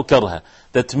 طَوْعًا أو كَرْهًا.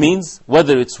 That means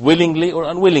whether it's willingly or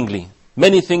unwillingly.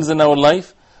 Many things in our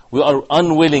life, we are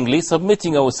unwillingly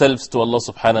submitting ourselves to Allah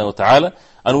subhanahu wa ta'ala.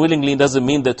 Unwillingly doesn't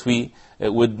mean that we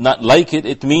would not like it.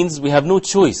 It means we have no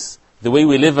choice. The way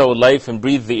we live our life and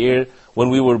breathe the air,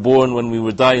 when we were born, when we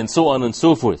were die, and so on and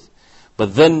so forth.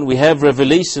 But then we have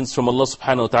revelations from Allah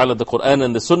subhanahu wa ta'ala, the Qur'an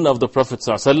and the Sunnah of the Prophet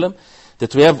sallallahu alaihi wasallam,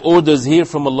 that we have orders here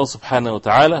from Allah subhanahu wa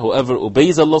ta'ala. Whoever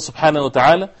obeys Allah subhanahu wa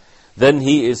ta'ala, then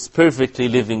he is perfectly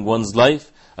living one's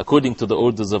life according to the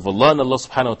orders of Allah. And Allah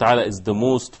subhanahu wa ta'ala is the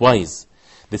most wise.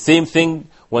 The same thing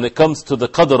when it comes to the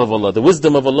qadr of Allah. The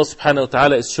wisdom of Allah subhanahu wa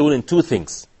ta'ala is shown in two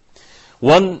things.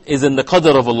 One is in the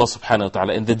qadr of Allah subhanahu wa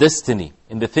ta'ala, in the destiny,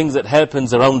 in the things that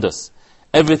happens around us.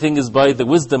 Everything is by the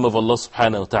wisdom of Allah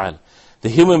subhanahu wa ta'ala. The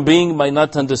human being might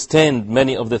not understand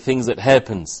many of the things that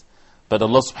happens, but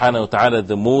Allah subhanahu wa ta'ala,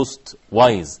 the most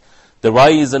wise, the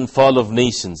rise and fall of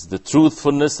nations, the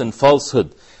truthfulness and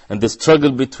falsehood, and the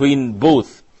struggle between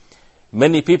both.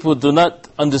 Many people do not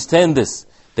understand this.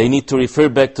 They need to refer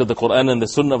back to the Qur'an and the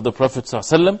Sunnah of the Prophet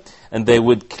ﷺ, and they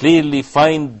would clearly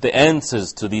find the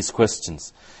answers to these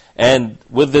questions. And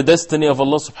with the destiny of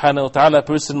Allah subhanahu wa ta'ala, a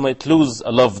person might lose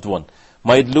a loved one,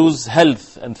 might lose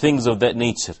health and things of that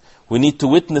nature. We need to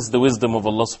witness the wisdom of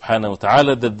Allah subhanahu wa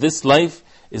ta'ala, that this life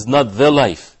is not the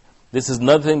life. This is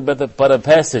nothing but a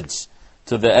passage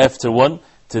to the after one,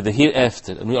 to the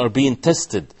hereafter. And we are being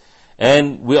tested.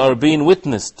 And we are being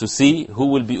witnessed to see who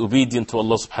will be obedient to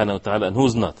Allah subhanahu wa ta'ala and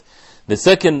who's not. The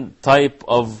second type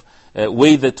of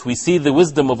way that we see the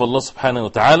wisdom of Allah subhanahu wa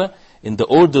ta'ala in the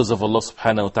orders of Allah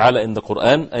subhanahu wa ta'ala in the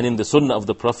Qur'an and in the Sunnah of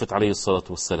the Prophet alayhi salatu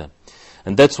wassalam.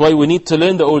 And that's why we need to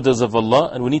learn the orders of Allah,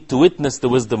 and we need to witness the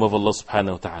wisdom of Allah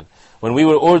subhanahu wa ta'ala. When we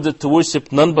were ordered to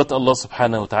worship none but Allah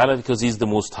subhanahu wa ta'ala because He's the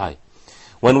Most High.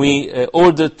 When we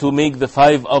ordered to make the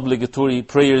 5 obligatory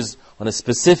prayers on a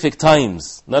specific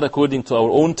times, not according to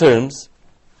our own terms,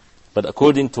 but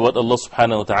according to what Allah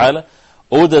subhanahu wa ta'ala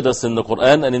ordered us in the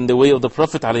Qur'an and in the way of the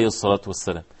Prophet alayhi salatu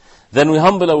wassalam. Then we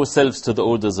humble ourselves to the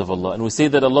orders of Allah, and we say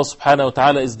that Allah subhanahu wa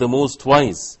ta'ala is the most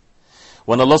wise.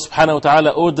 When Allah subhanahu wa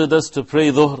ta'ala ordered us to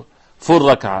pray Dhuhr 4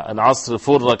 rak'ah, and Asr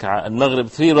 4 rak'ah, and Maghrib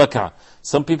 3 rak'ah,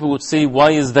 some people would say,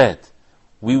 why is that?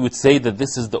 We would say that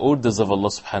this is the orders of Allah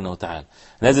subhanahu wa ta'ala.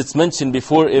 And as it's mentioned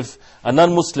before, if a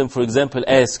non-Muslim, for example,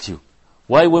 asks you,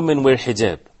 why women wear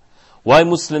hijab? Why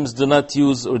Muslims do not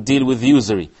use or deal with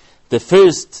usury? The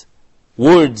first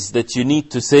words that you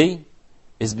need to say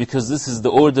is because this is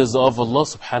the orders of Allah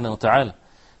subhanahu wa ta'ala.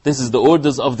 This is the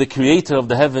orders of the Creator of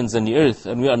the heavens and the earth,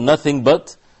 and we are nothing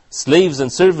but slaves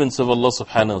and servants of Allah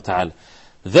subhanahu wa ta'ala.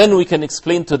 Then we can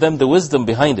explain to them the wisdom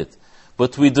behind it.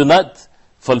 But we do not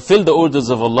fulfill the orders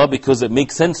of Allah because it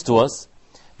makes sense to us,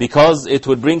 because it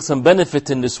would bring some benefit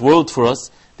in this world for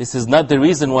us. This is not the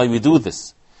reason why we do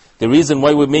this. The reason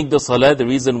why we make the salah, the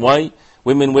reason why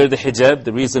women wear the hijab,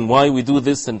 the reason why we do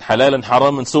this and halal and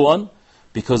haram and so on,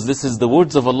 because this is the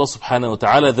words of Allah subhanahu wa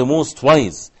ta'ala, the most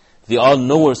wise, the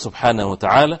all-knower subhanahu wa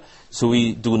ta'ala. So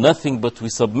we do nothing but we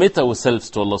submit ourselves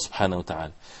to Allah subhanahu wa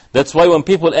ta'ala. That's why when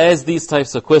people ask these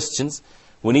types of questions,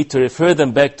 we need to refer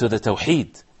them back to the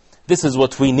tawheed. This is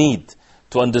what we need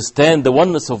to understand the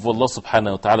oneness of Allah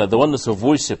subhanahu wa ta'ala, the oneness of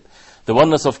worship, the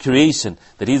oneness of creation,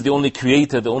 that He's the only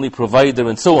creator, the only provider,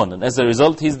 and so on. And as a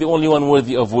result, He's the only one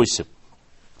worthy of worship.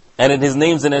 And in His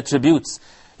names and attributes,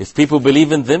 if people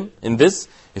believe in them, in this,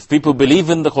 if people believe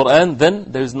in the Qur'an,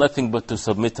 then there is nothing but to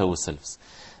submit ourselves.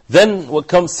 Then what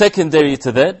comes secondary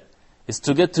to that is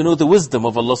to get to know the wisdom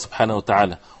of Allah subhanahu wa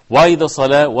ta'ala. Why the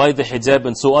salah, why the hijab,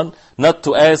 and so on. Not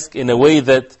to ask in a way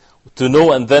that to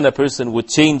know and then a person would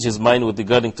change his mind with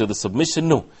regarding to the submission.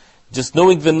 No. Just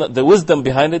knowing the wisdom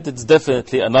behind it, it's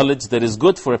definitely a knowledge that is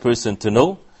good for a person to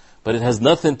know, but it has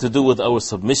nothing to do with our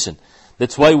submission.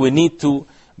 That's why we need to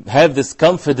have this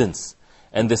confidence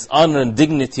and this honor and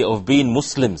dignity of being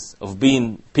Muslims, of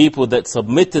being people that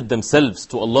submitted themselves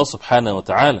to Allah subhanahu wa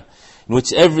ta'ala, in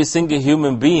which every single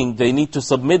human being, they need to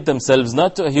submit themselves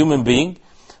not to a human being,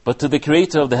 but to the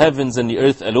Creator of the heavens and the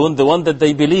earth alone, the one that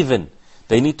they believe in.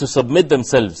 They need to submit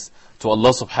themselves to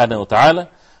Allah subhanahu wa ta'ala,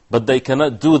 but they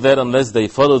cannot do that unless they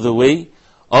follow the way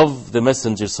of the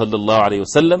Messenger sallallahu alayhi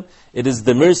wasallam. It is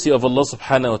the mercy of Allah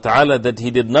subhanahu wa ta'ala that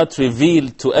He did not reveal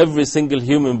to every single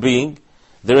human being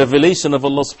the revelation of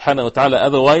Allah subhanahu wa ta'ala.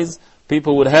 Otherwise,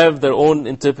 people would have their own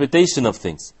interpretation of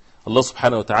things. Allah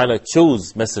subhanahu wa ta'ala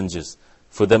chose messengers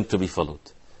for them to be followed.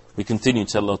 We continue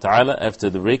inshallah ta'ala after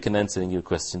the break and answering your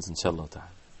questions inshallah ta'ala.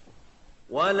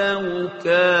 ولو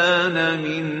كان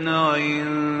من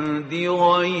عند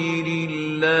غير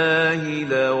الله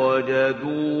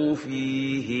لوجدوا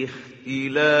فيه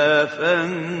اختلافا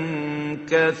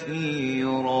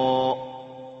كثيرا.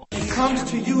 Comes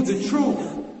to you the truth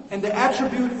and the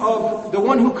attribute of the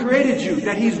one who created you,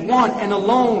 that He's one and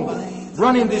alone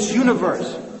running this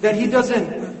universe, that He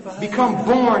doesn't become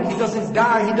born, He doesn't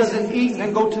die, He doesn't eat and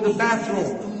then go to the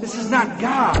bathroom. This is not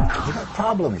God. We have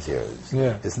problems here.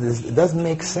 It doesn't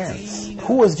make sense.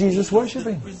 Who was Jesus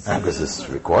worshipping? Because it's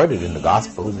recorded in the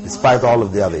Gospels. Despite all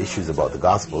of the other issues about the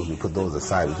Gospels, we put those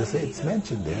aside. We just say it's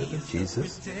mentioned there that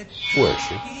Jesus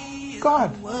worshipped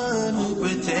God. One who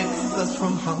protects us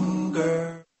from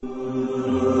hunger.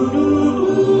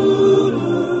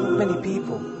 Many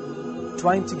people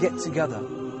trying to get together,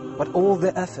 but all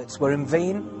their efforts were in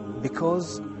vain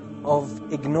because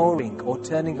of ignoring or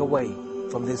turning away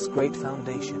from this great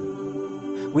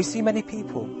foundation. We see many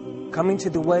people coming to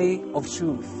the way of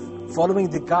truth, following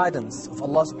the guidance of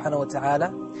Allah subhanahu wa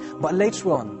ta'ala, but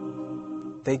later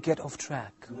on, they get off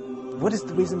track. What is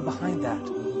the reason behind that?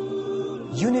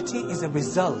 Unity is a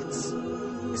result.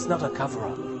 It's not a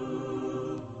cover-up.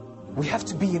 We have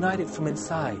to be united from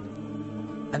inside.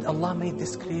 And Allah made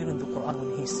this clear in the Qur'an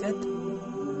when He said,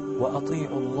 وَأَطِيعُوا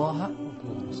اللَّهَ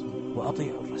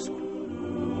وَأَطِيعُوا الرَّسُولَ.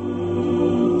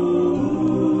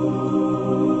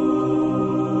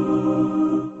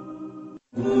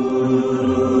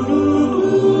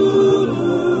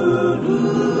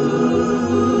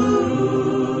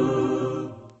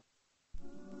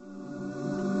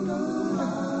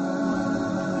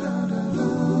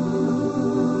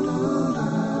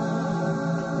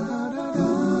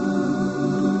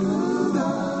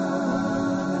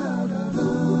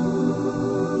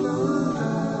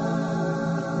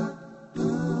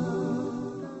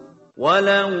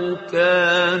 ولو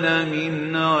كان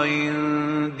من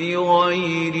عند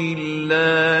غير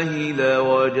الله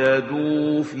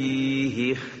لوجدوا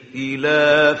فيه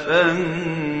اختلافا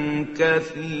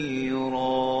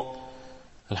كثيرا.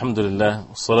 Alhamdulillah,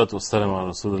 wassalatu wassalamu ala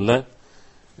Rasulullah.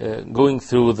 Going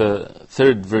through the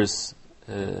third verse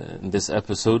in this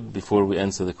episode before we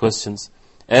answer the questions.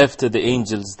 After the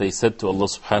angels, they said to Allah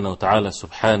subhanahu wa ta'ala,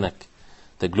 Subhanak,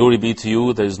 the glory be to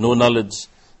you, there is no knowledge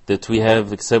that we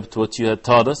have except what you had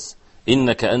taught us.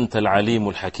 Innaka anta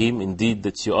al-alimul hakim, indeed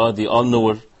that you are the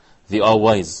all-knower, the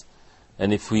all-wise.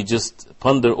 And if we just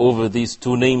ponder over these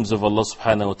two names of Allah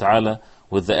subhanahu wa ta'ala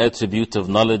with the attribute of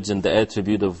knowledge and the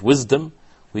attribute of wisdom,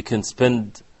 we can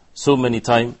spend so many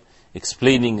time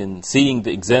explaining and seeing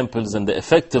the examples and the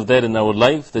effect of that in our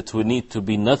life, that we need to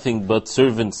be nothing but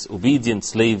servants, obedient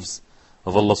slaves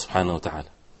of Allah subhanahu wa ta'ala.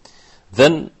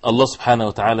 Then Allah subhanahu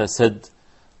wa ta'ala said,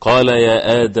 قال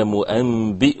يا آدم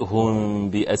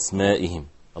أنبئهم بأسمائهم.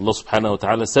 Allah subhanahu wa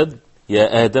ta'ala said, Ya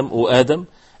Adam, O Adam,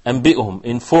 أنبئهم,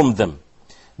 inform them,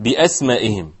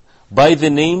 بأسمائهم, by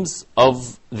the names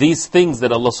of these things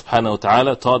that Allah subhanahu wa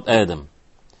ta'ala taught Adam.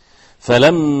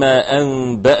 فَلَمَّا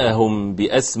أَنْبَأَهُمْ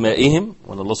بِأَسْمَائِهِمْ,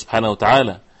 when Allah subhanahu wa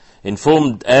ta'ala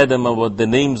informed Adam about the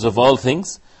names of all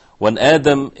things, when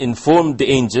Adam informed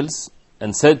the angels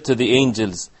and said to the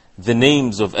angels the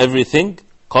names of everything,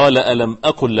 قَالَ أَلَمْ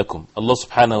أَقُلْ لَكُمْ, Allah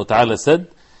subhanahu wa ta'ala said,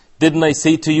 didn't I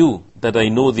say to you that I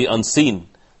know the unseen,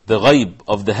 the ghaib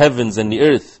of the heavens and the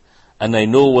earth, and I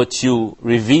know what you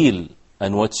reveal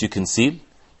and what you conceal?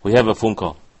 We have a phone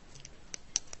call.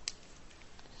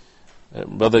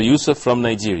 Brother Yusuf from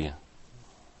Nigeria.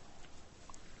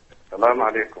 Assalamu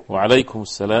alaikum. Wa alaikum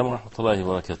assalam wa rahmatullahi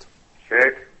wa barakatuh.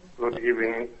 Sheikh, good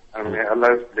evening, and may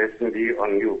Allah's blessing be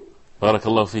on you.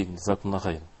 Barakallahu feek, jazakumullah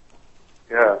khair.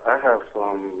 Yeah, I have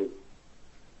some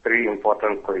three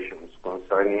important questions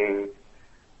concerning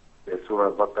the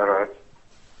Surah Baqarah,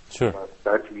 sure,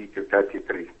 30 to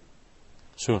 33.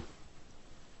 Sure.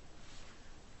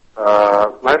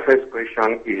 My first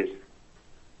question is,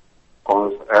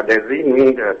 does it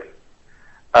mean that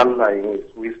Allah in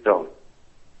His wisdom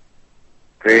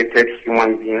created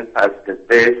human beings as the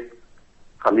best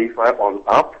Khalifa on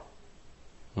earth?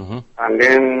 Mm-hmm. And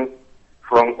then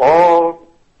from all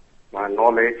my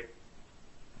knowledge,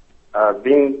 I've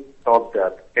been taught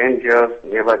that angels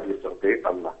never disobey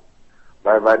Allah.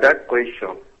 But by that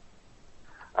question,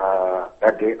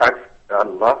 that they asked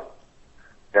Allah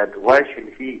that why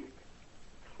should He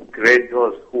create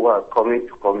those who are coming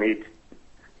to commit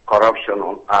corruption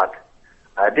on earth?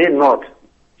 Are they not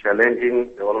challenging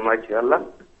the Almighty Allah?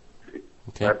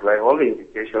 Okay. But by all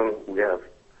indications, we have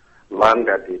learned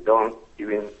that they don't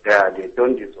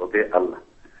disobey Allah.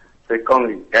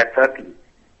 Secondly, thirdly,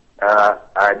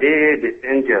 are they the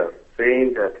angels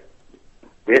saying that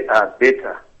they are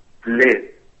better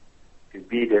placed to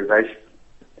be the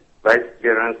vice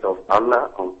parents of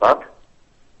Allah on earth?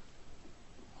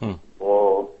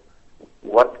 Or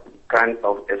what kind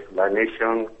of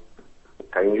explanation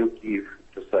can you give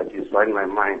to satisfy my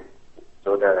mind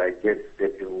so that I get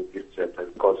settled with this chapter?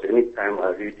 Because anytime I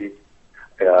read it,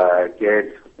 I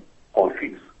get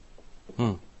confused.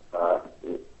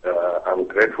 I'm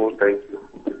grateful, thank you.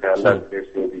 Allah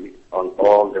blessing be on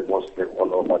all the Muslims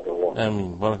all over the world.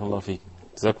 Ameen. Barakallahu feek.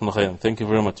 Jazakumullah khairan. Thank you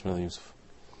very much, Brother Yusuf.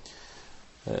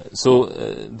 So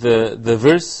the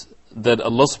verse that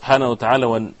Allah subhanahu wa ta'ala,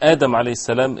 when Adam alayhi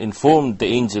salam informed the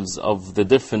angels of the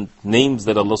different names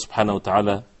that Allah subhanahu wa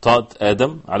ta'ala taught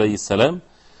Adam alayhi salam,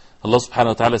 Allah subhanahu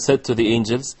wa ta'ala said to the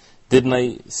angels, didn't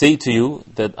I say to you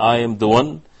that I am the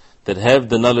one that have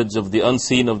the knowledge of the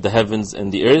unseen of the heavens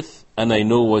and the earth, and I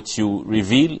know what you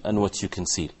reveal and what you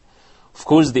conceal? Of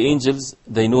course the angels,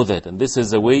 they know that, and this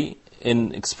is a way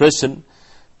in expression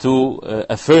to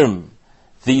affirm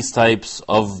these types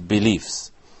of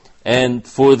beliefs, and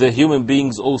for the human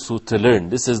beings also to learn.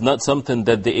 This is not something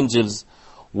that the angels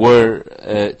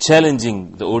were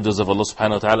challenging the orders of Allah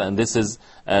subhanahu wa ta'ala, and this is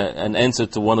an answer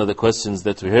to one of the questions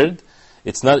that we heard.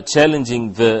 It's not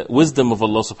challenging the wisdom of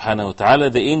Allah subhanahu wa ta'ala.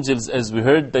 The angels, as we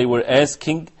heard, they were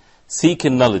asking,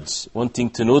 seeking knowledge,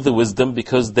 wanting to know the wisdom,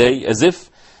 because they, as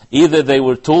if either they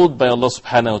were told by Allah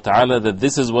subhanahu wa ta'ala that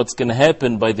this is what's going to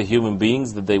happen by the human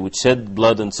beings, that they would shed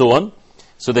blood and so on.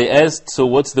 So they asked, so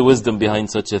what's the wisdom behind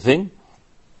such a thing?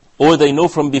 Or they know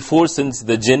from before, since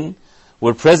the jinn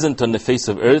were present on the face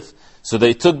of earth, so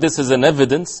they took this as an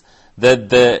evidence that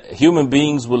the human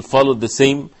beings will follow the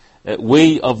same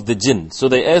way of the jinn. So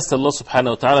they asked Allah subhanahu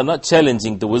wa ta'ala, not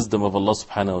challenging the wisdom of Allah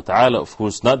subhanahu wa ta'ala, of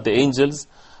course not. The angels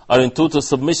are in total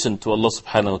submission to Allah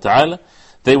subhanahu wa ta'ala.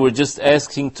 They were just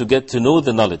asking to get to know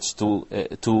the knowledge,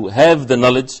 to have the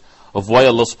knowledge of why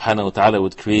Allah subhanahu wa ta'ala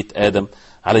would create Adam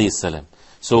alayhi salam.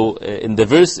 So in the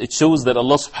verse it shows that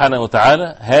Allah subhanahu wa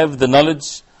ta'ala have the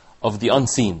knowledge of the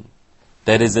unseen,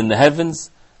 that is in the heavens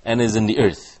and is in the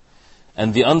earth.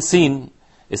 And the unseen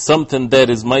is something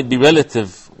that might be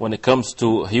relative when it comes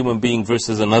to a human being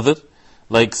versus another.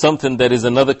 Like something that is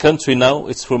another country now,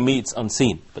 it's for me, it's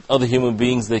unseen. But other human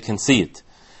beings, they can see it.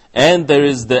 And there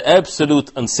is the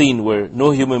absolute unseen, where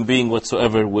no human being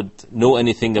whatsoever would know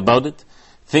anything about it.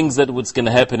 Things that what's going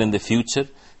to happen in the future,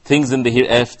 things in the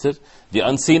hereafter. The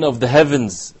unseen of the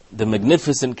heavens, the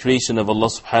magnificent creation of Allah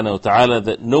subhanahu wa ta'ala,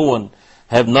 that no one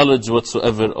have knowledge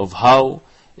whatsoever of how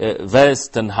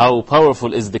vast and how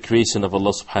powerful is the creation of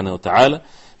Allah subhanahu wa ta'ala.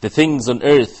 The things on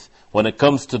earth, when it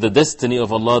comes to the destiny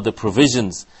of Allah, the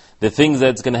provisions, the things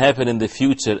that's going to happen in the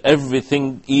future,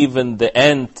 everything, even the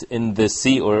ant in the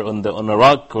sea or on a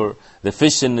rock, or the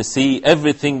fish in the sea,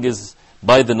 everything is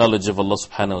by the knowledge of Allah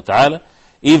subhanahu wa ta'ala.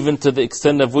 Even to the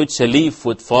extent of which a leaf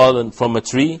would fall from a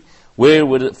tree, where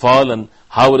would it fall and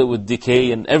how it would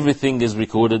decay, and everything is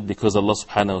recorded, because Allah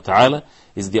subhanahu wa ta'ala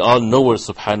is the all-knower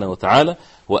subhanahu wa ta'ala.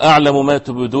 وَأَعْلَمُ مَا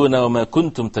تُبْدُونَ وَمَا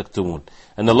كُنْتُمْ تَكْتُمُونَ.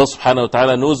 And Allah subhanahu wa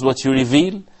ta'ala knows what you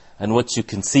reveal and what you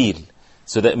conceal.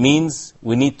 So that means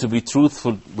we need to be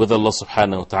truthful with Allah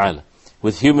subhanahu wa ta'ala.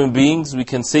 With human beings, we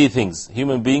can say things.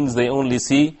 Human beings, they only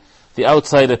see the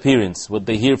outside appearance, what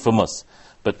they hear from us.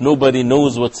 But nobody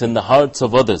knows what's in the hearts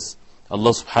of others.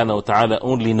 Allah subhanahu wa ta'ala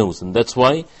only knows. And that's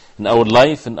why in our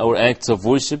life, in our acts of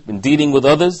worship, in dealing with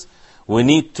others, we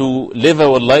need to live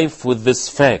our life with this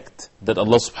fact, that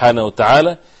Allah subhanahu wa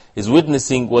ta'ala is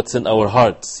witnessing what's in our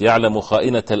hearts. يَعْلَمُ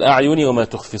خَائِنَةَ الْأَعْيُنِ وَمَا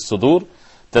تُخْفِي الصُّدُورِ.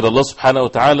 That Allah subhanahu wa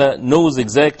ta'ala knows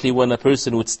exactly when a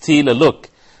person would steal a look,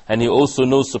 and He also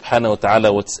knows subhanahu wa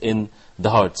ta'ala what's in the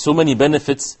heart. So many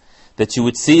benefits that you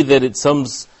would see that it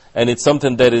sums, and it's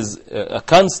something that is a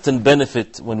constant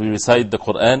benefit when we recite the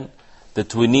Qur'an,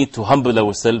 that we need to humble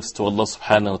ourselves to Allah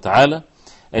subhanahu wa ta'ala,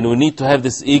 and we need to have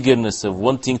this eagerness of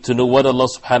wanting to know what Allah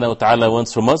subhanahu wa ta'ala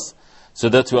wants from us, so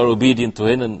that we are obedient to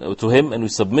Him and we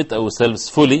submit ourselves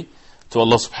fully to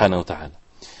Allah subhanahu wa ta'ala.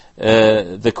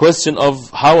 The question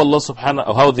of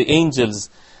how the angels,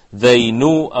 they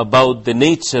know about the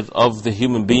nature of the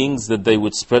human beings, that they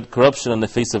would spread corruption on the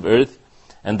face of earth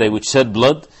and they would shed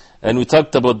blood, and we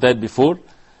talked about that before,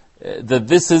 that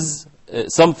this is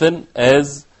something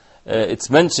as it's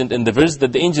mentioned in the verse,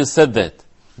 that the angels said that.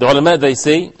 The ulama, they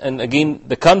say, and again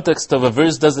the context of a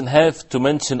verse doesn't have to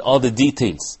mention all the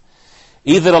details.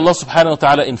 Either Allah subhanahu wa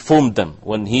ta'ala informed them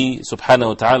when He subhanahu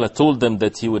wa ta'ala told them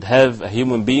that He would have a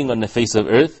human being on the face of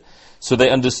earth, so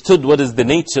they understood what is the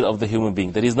nature of the human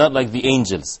being, that He's not like the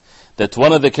angels, that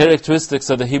one of the characteristics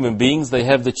of the human beings, they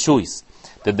have the choice,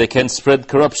 that they can spread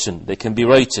corruption, they can be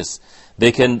righteous,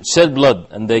 they can shed blood,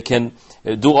 and they can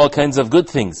do all kinds of good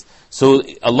things. So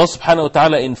Allah subhanahu wa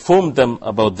ta'ala informed them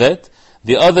about that.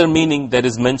 The other meaning that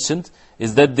is mentioned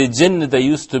is that the jinn, they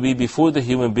used to be before the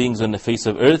human beings on the face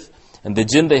of earth, and the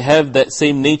jinn, they have that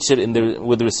same nature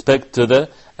with respect to the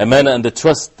amana and the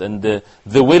trust and the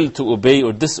will to obey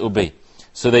or disobey.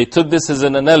 So they took this as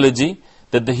an analogy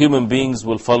that the human beings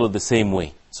will follow the same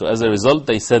way. So as a result,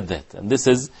 they said that. And this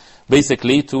is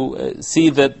basically to see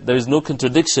that there is no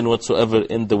contradiction whatsoever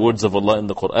in the words of Allah in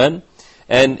the Qur'an,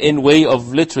 and in way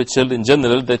of literature in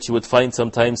general, that you would find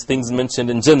sometimes things mentioned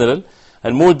in general,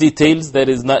 and more details that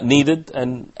is not needed,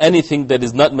 and anything that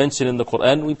is not mentioned in the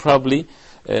Qur'an, we probably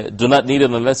do not need it,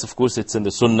 unless of course it's in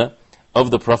the Sunnah of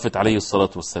the Prophet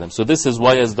ﷺ. So this is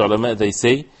why, as the ulama, they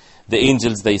say, the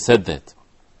angels, they said that.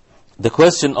 The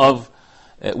question of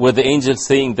were the angels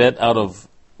saying that out of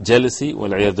jealousy,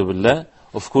 وَالْعِيَاذُ بِاللَّهِ?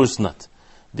 Of course not.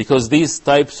 Because these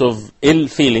types of ill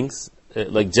feelings,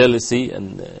 like jealousy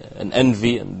and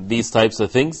envy and these types of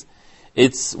things,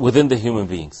 it's within the human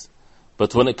beings.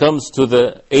 But when it comes to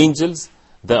the angels,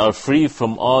 they are free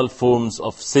from all forms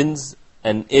of sins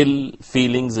and ill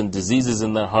feelings and diseases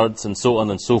in their hearts and so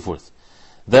on and so forth.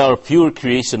 They are pure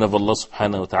creation of Allah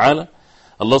subhanahu wa ta'ala.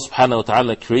 Allah subhanahu wa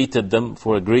ta'ala created them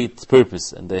for a great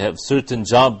purpose, and they have certain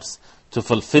jobs to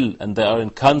fulfill, and they are in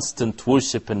constant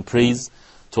worship and praise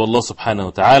to Allah subhanahu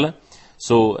wa ta'ala.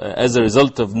 So as a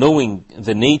result of knowing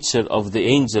the nature of the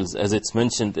angels, as it's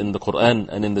mentioned in the Qur'an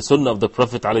and in the Sunnah of the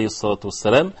Prophet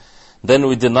ﷺ, then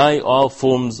we deny all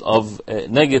forms of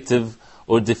negative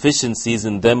or deficiencies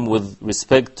in them with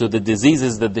respect to the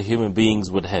diseases that the human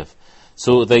beings would have.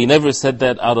 So they never said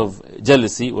that out of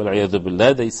jealousy, وَالْعِيَاذُ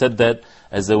بِاللَّهِ. They said that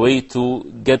as a way to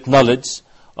get knowledge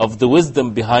of the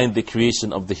wisdom behind the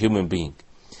creation of the human being.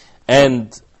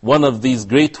 And one of these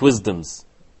great wisdoms,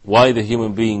 why the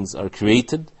human beings are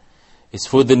created, is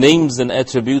for the names and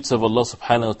attributes of Allah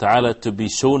subhanahu wa ta'ala to be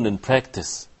shown in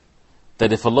practice.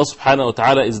 That if Allah subhanahu wa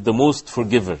ta'ala is the most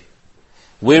forgiver,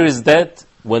 where is that?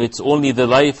 When it's only the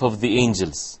life of the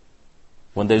angels,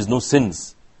 when there is no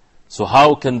sins. So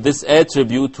how can this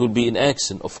attribute will be in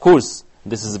action? Of course,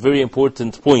 this is a very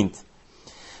important point,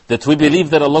 that we believe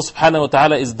that Allah subhanahu wa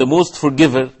ta'ala is the most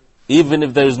forgiver, even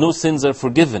if there is no sins are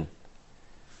forgiven.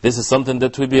 This is something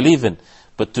that we believe in.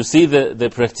 But to see the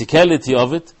practicality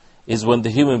of it is when the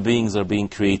human beings are being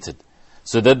created.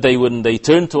 So that when they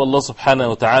turn to Allah subhanahu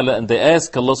wa ta'ala and they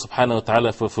ask Allah subhanahu wa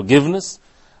ta'ala for forgiveness,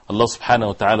 Allah subhanahu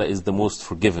wa ta'ala is the most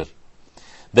forgiver.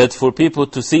 That for people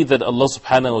to see that Allah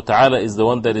subhanahu wa ta'ala is the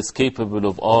one that is capable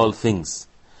of all things.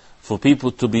 For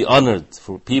people to be honored,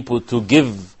 for people to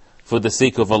give for the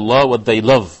sake of Allah what they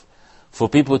love. For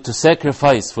people to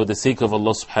sacrifice for the sake of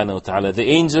Allah subhanahu wa ta'ala. The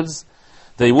angels,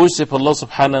 they worship Allah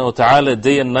subhanahu wa ta'ala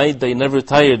day and night. They never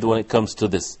tired when it comes to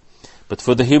this. But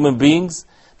for the human beings,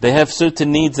 they have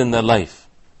certain needs in their life.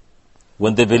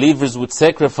 When the believers would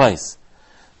sacrifice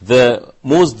the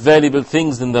most valuable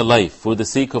things in their life for the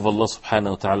sake of Allah subhanahu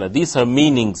wa ta'ala, these are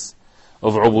meanings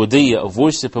of ubudiyyah, of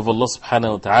worship of Allah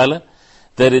subhanahu wa ta'ala,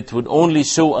 that it would only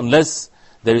show unless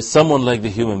there is someone like the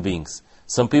human beings.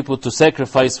 Some people to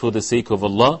sacrifice for the sake of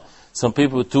Allah, some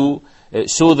people to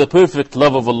show the perfect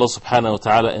love of Allah subhanahu wa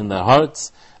ta'ala in their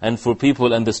hearts, and for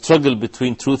people and the struggle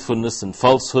between truthfulness and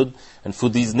falsehood, and for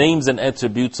these names and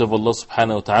attributes of Allah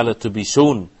subhanahu wa ta'ala to be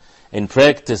shown in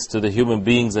practice to the human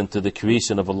beings and to the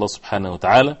creation of Allah subhanahu wa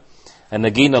ta'ala. And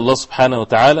again, Allah subhanahu wa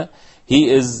ta'ala, He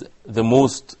is the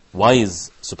most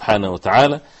wise subhanahu wa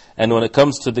ta'ala. And when it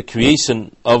comes to the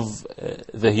creation of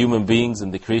the human beings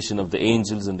and the creation of the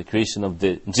angels and the creation of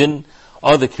the jinn,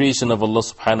 or the creation of Allah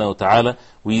subhanahu wa ta'ala,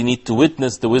 we need to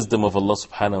witness the wisdom of Allah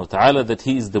subhanahu wa ta'ala, that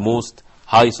He is the most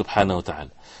high subhanahu wa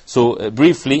ta'ala. So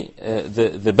briefly,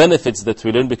 the benefits that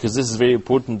we learn, because this is very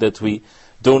important that we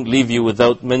don't leave you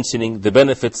without mentioning the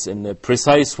benefits in a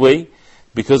precise way,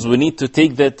 because we need to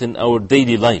take that in our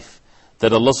daily life.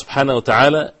 That Allah subhanahu wa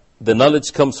ta'ala, the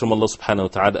knowledge comes from Allah subhanahu wa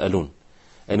ta'ala alone.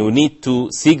 And we need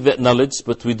to seek that knowledge,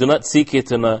 but we do not seek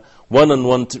it in a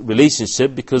one-on-one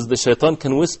relationship, because the shaitan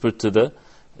can whisper to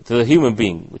the human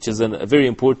being, which is a very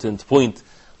important point.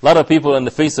 A lot of people on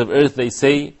the face of earth, they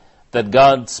say that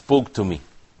God spoke to me,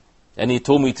 and He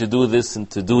told me to do this and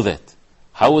to do that.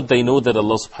 How would they know that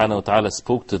Allah subhanahu wa ta'ala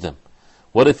spoke to them?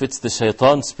 What if it's the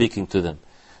shaitan speaking to them?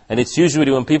 And it's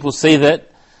usually when people say that,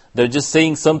 they're just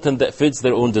saying something that fits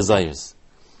their own desires.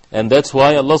 And that's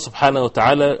why Allah subhanahu wa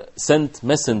ta'ala sent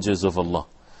messengers of Allah.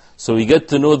 So we get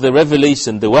to know the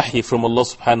revelation, the wahi from Allah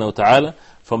subhanahu wa ta'ala,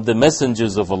 from the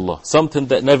messengers of Allah. Something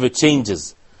that never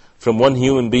changes from one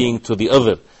human being to the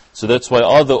other. So that's why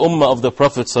all the ummah of the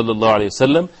Prophet sallallahu alaihi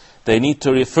wasallam, they need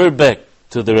to refer back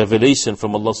to the revelation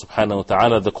from Allah subhanahu wa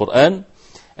ta'ala, the Qur'an,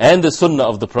 and the Sunnah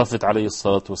of the Prophet alayhi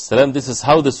salatu wasalam. This is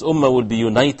how this ummah will be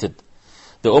united.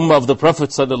 The ummah of the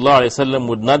Prophet sallallahu alaihi wasallam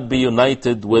would not be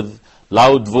united with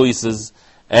loud voices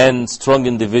and strong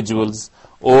individuals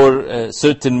or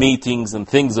certain meetings and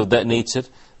things of that nature.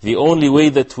 The only way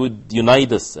that would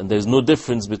unite us, and there's no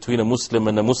difference between a Muslim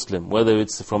and a Muslim, whether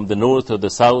it's from the north or the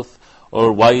south,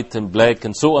 or white and black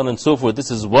and so on and so forth,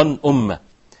 this is one ummah.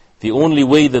 The only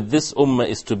way that this ummah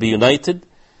is to be united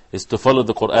is to follow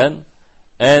the Qur'an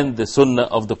and the Sunnah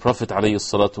of the Prophet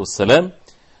ﷺ.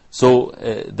 So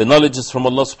the knowledge is from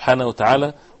Allah subhanahu wa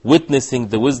ta'ala, witnessing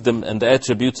the wisdom and the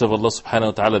attributes of Allah subhanahu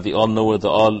wa ta'ala, the all-knower, the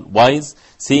all-wise,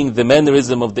 seeing the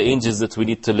mannerism of the angels that we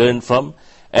need to learn from,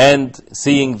 and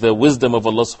seeing the wisdom of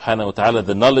Allah subhanahu wa ta'ala,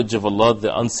 the knowledge of Allah,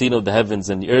 the unseen of the heavens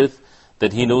and the earth,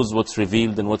 that He knows what's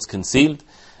revealed and what's concealed.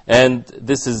 And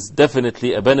this is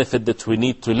definitely a benefit that we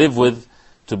need to live with,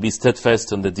 to be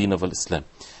steadfast on the deen of Islam.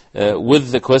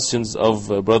 With the questions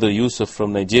of Brother Yusuf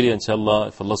from Nigeria, inshallah,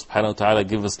 if Allah subhanahu wa ta'ala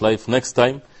give us life next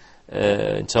time,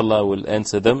 inshallah we'll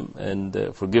answer them,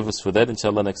 and forgive us for that.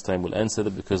 Inshallah next time we'll answer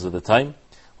them because of the time.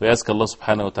 We ask Allah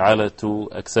subhanahu wa ta'ala to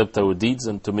accept our deeds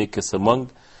and to make us among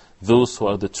those who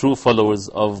are the true followers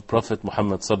of Prophet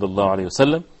Muhammad sallallahu alayhi wa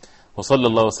sallam. وصلى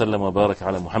الله وسلم وبارك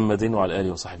على محمد وعلى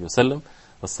آله وصحبه وسلم.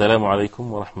 والسلام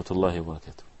عليكم ورحمة الله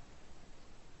وبركاته.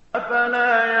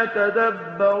 أفلا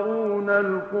يتدبرون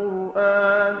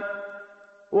القرآن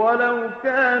ولو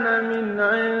كان من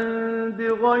عند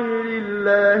غير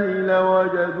الله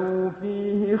لوجدوا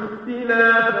فيه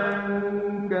اختلافا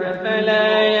كثيرا. أفلا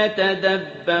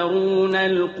يتدبرون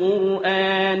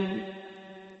القرآن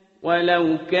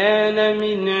ولو كان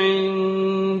من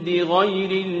عند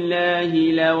غير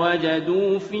الله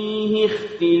لوجدوا فيه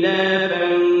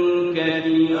اختلافا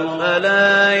كثيرا.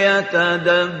 أفلا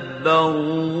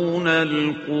يتدبرون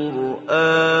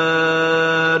القرآن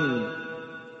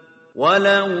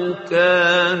ولو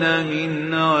كان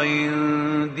من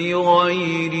عند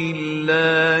غير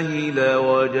الله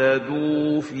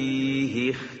لوجدوا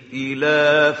فيه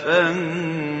اختلافا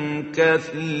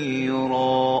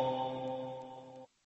كثيرا.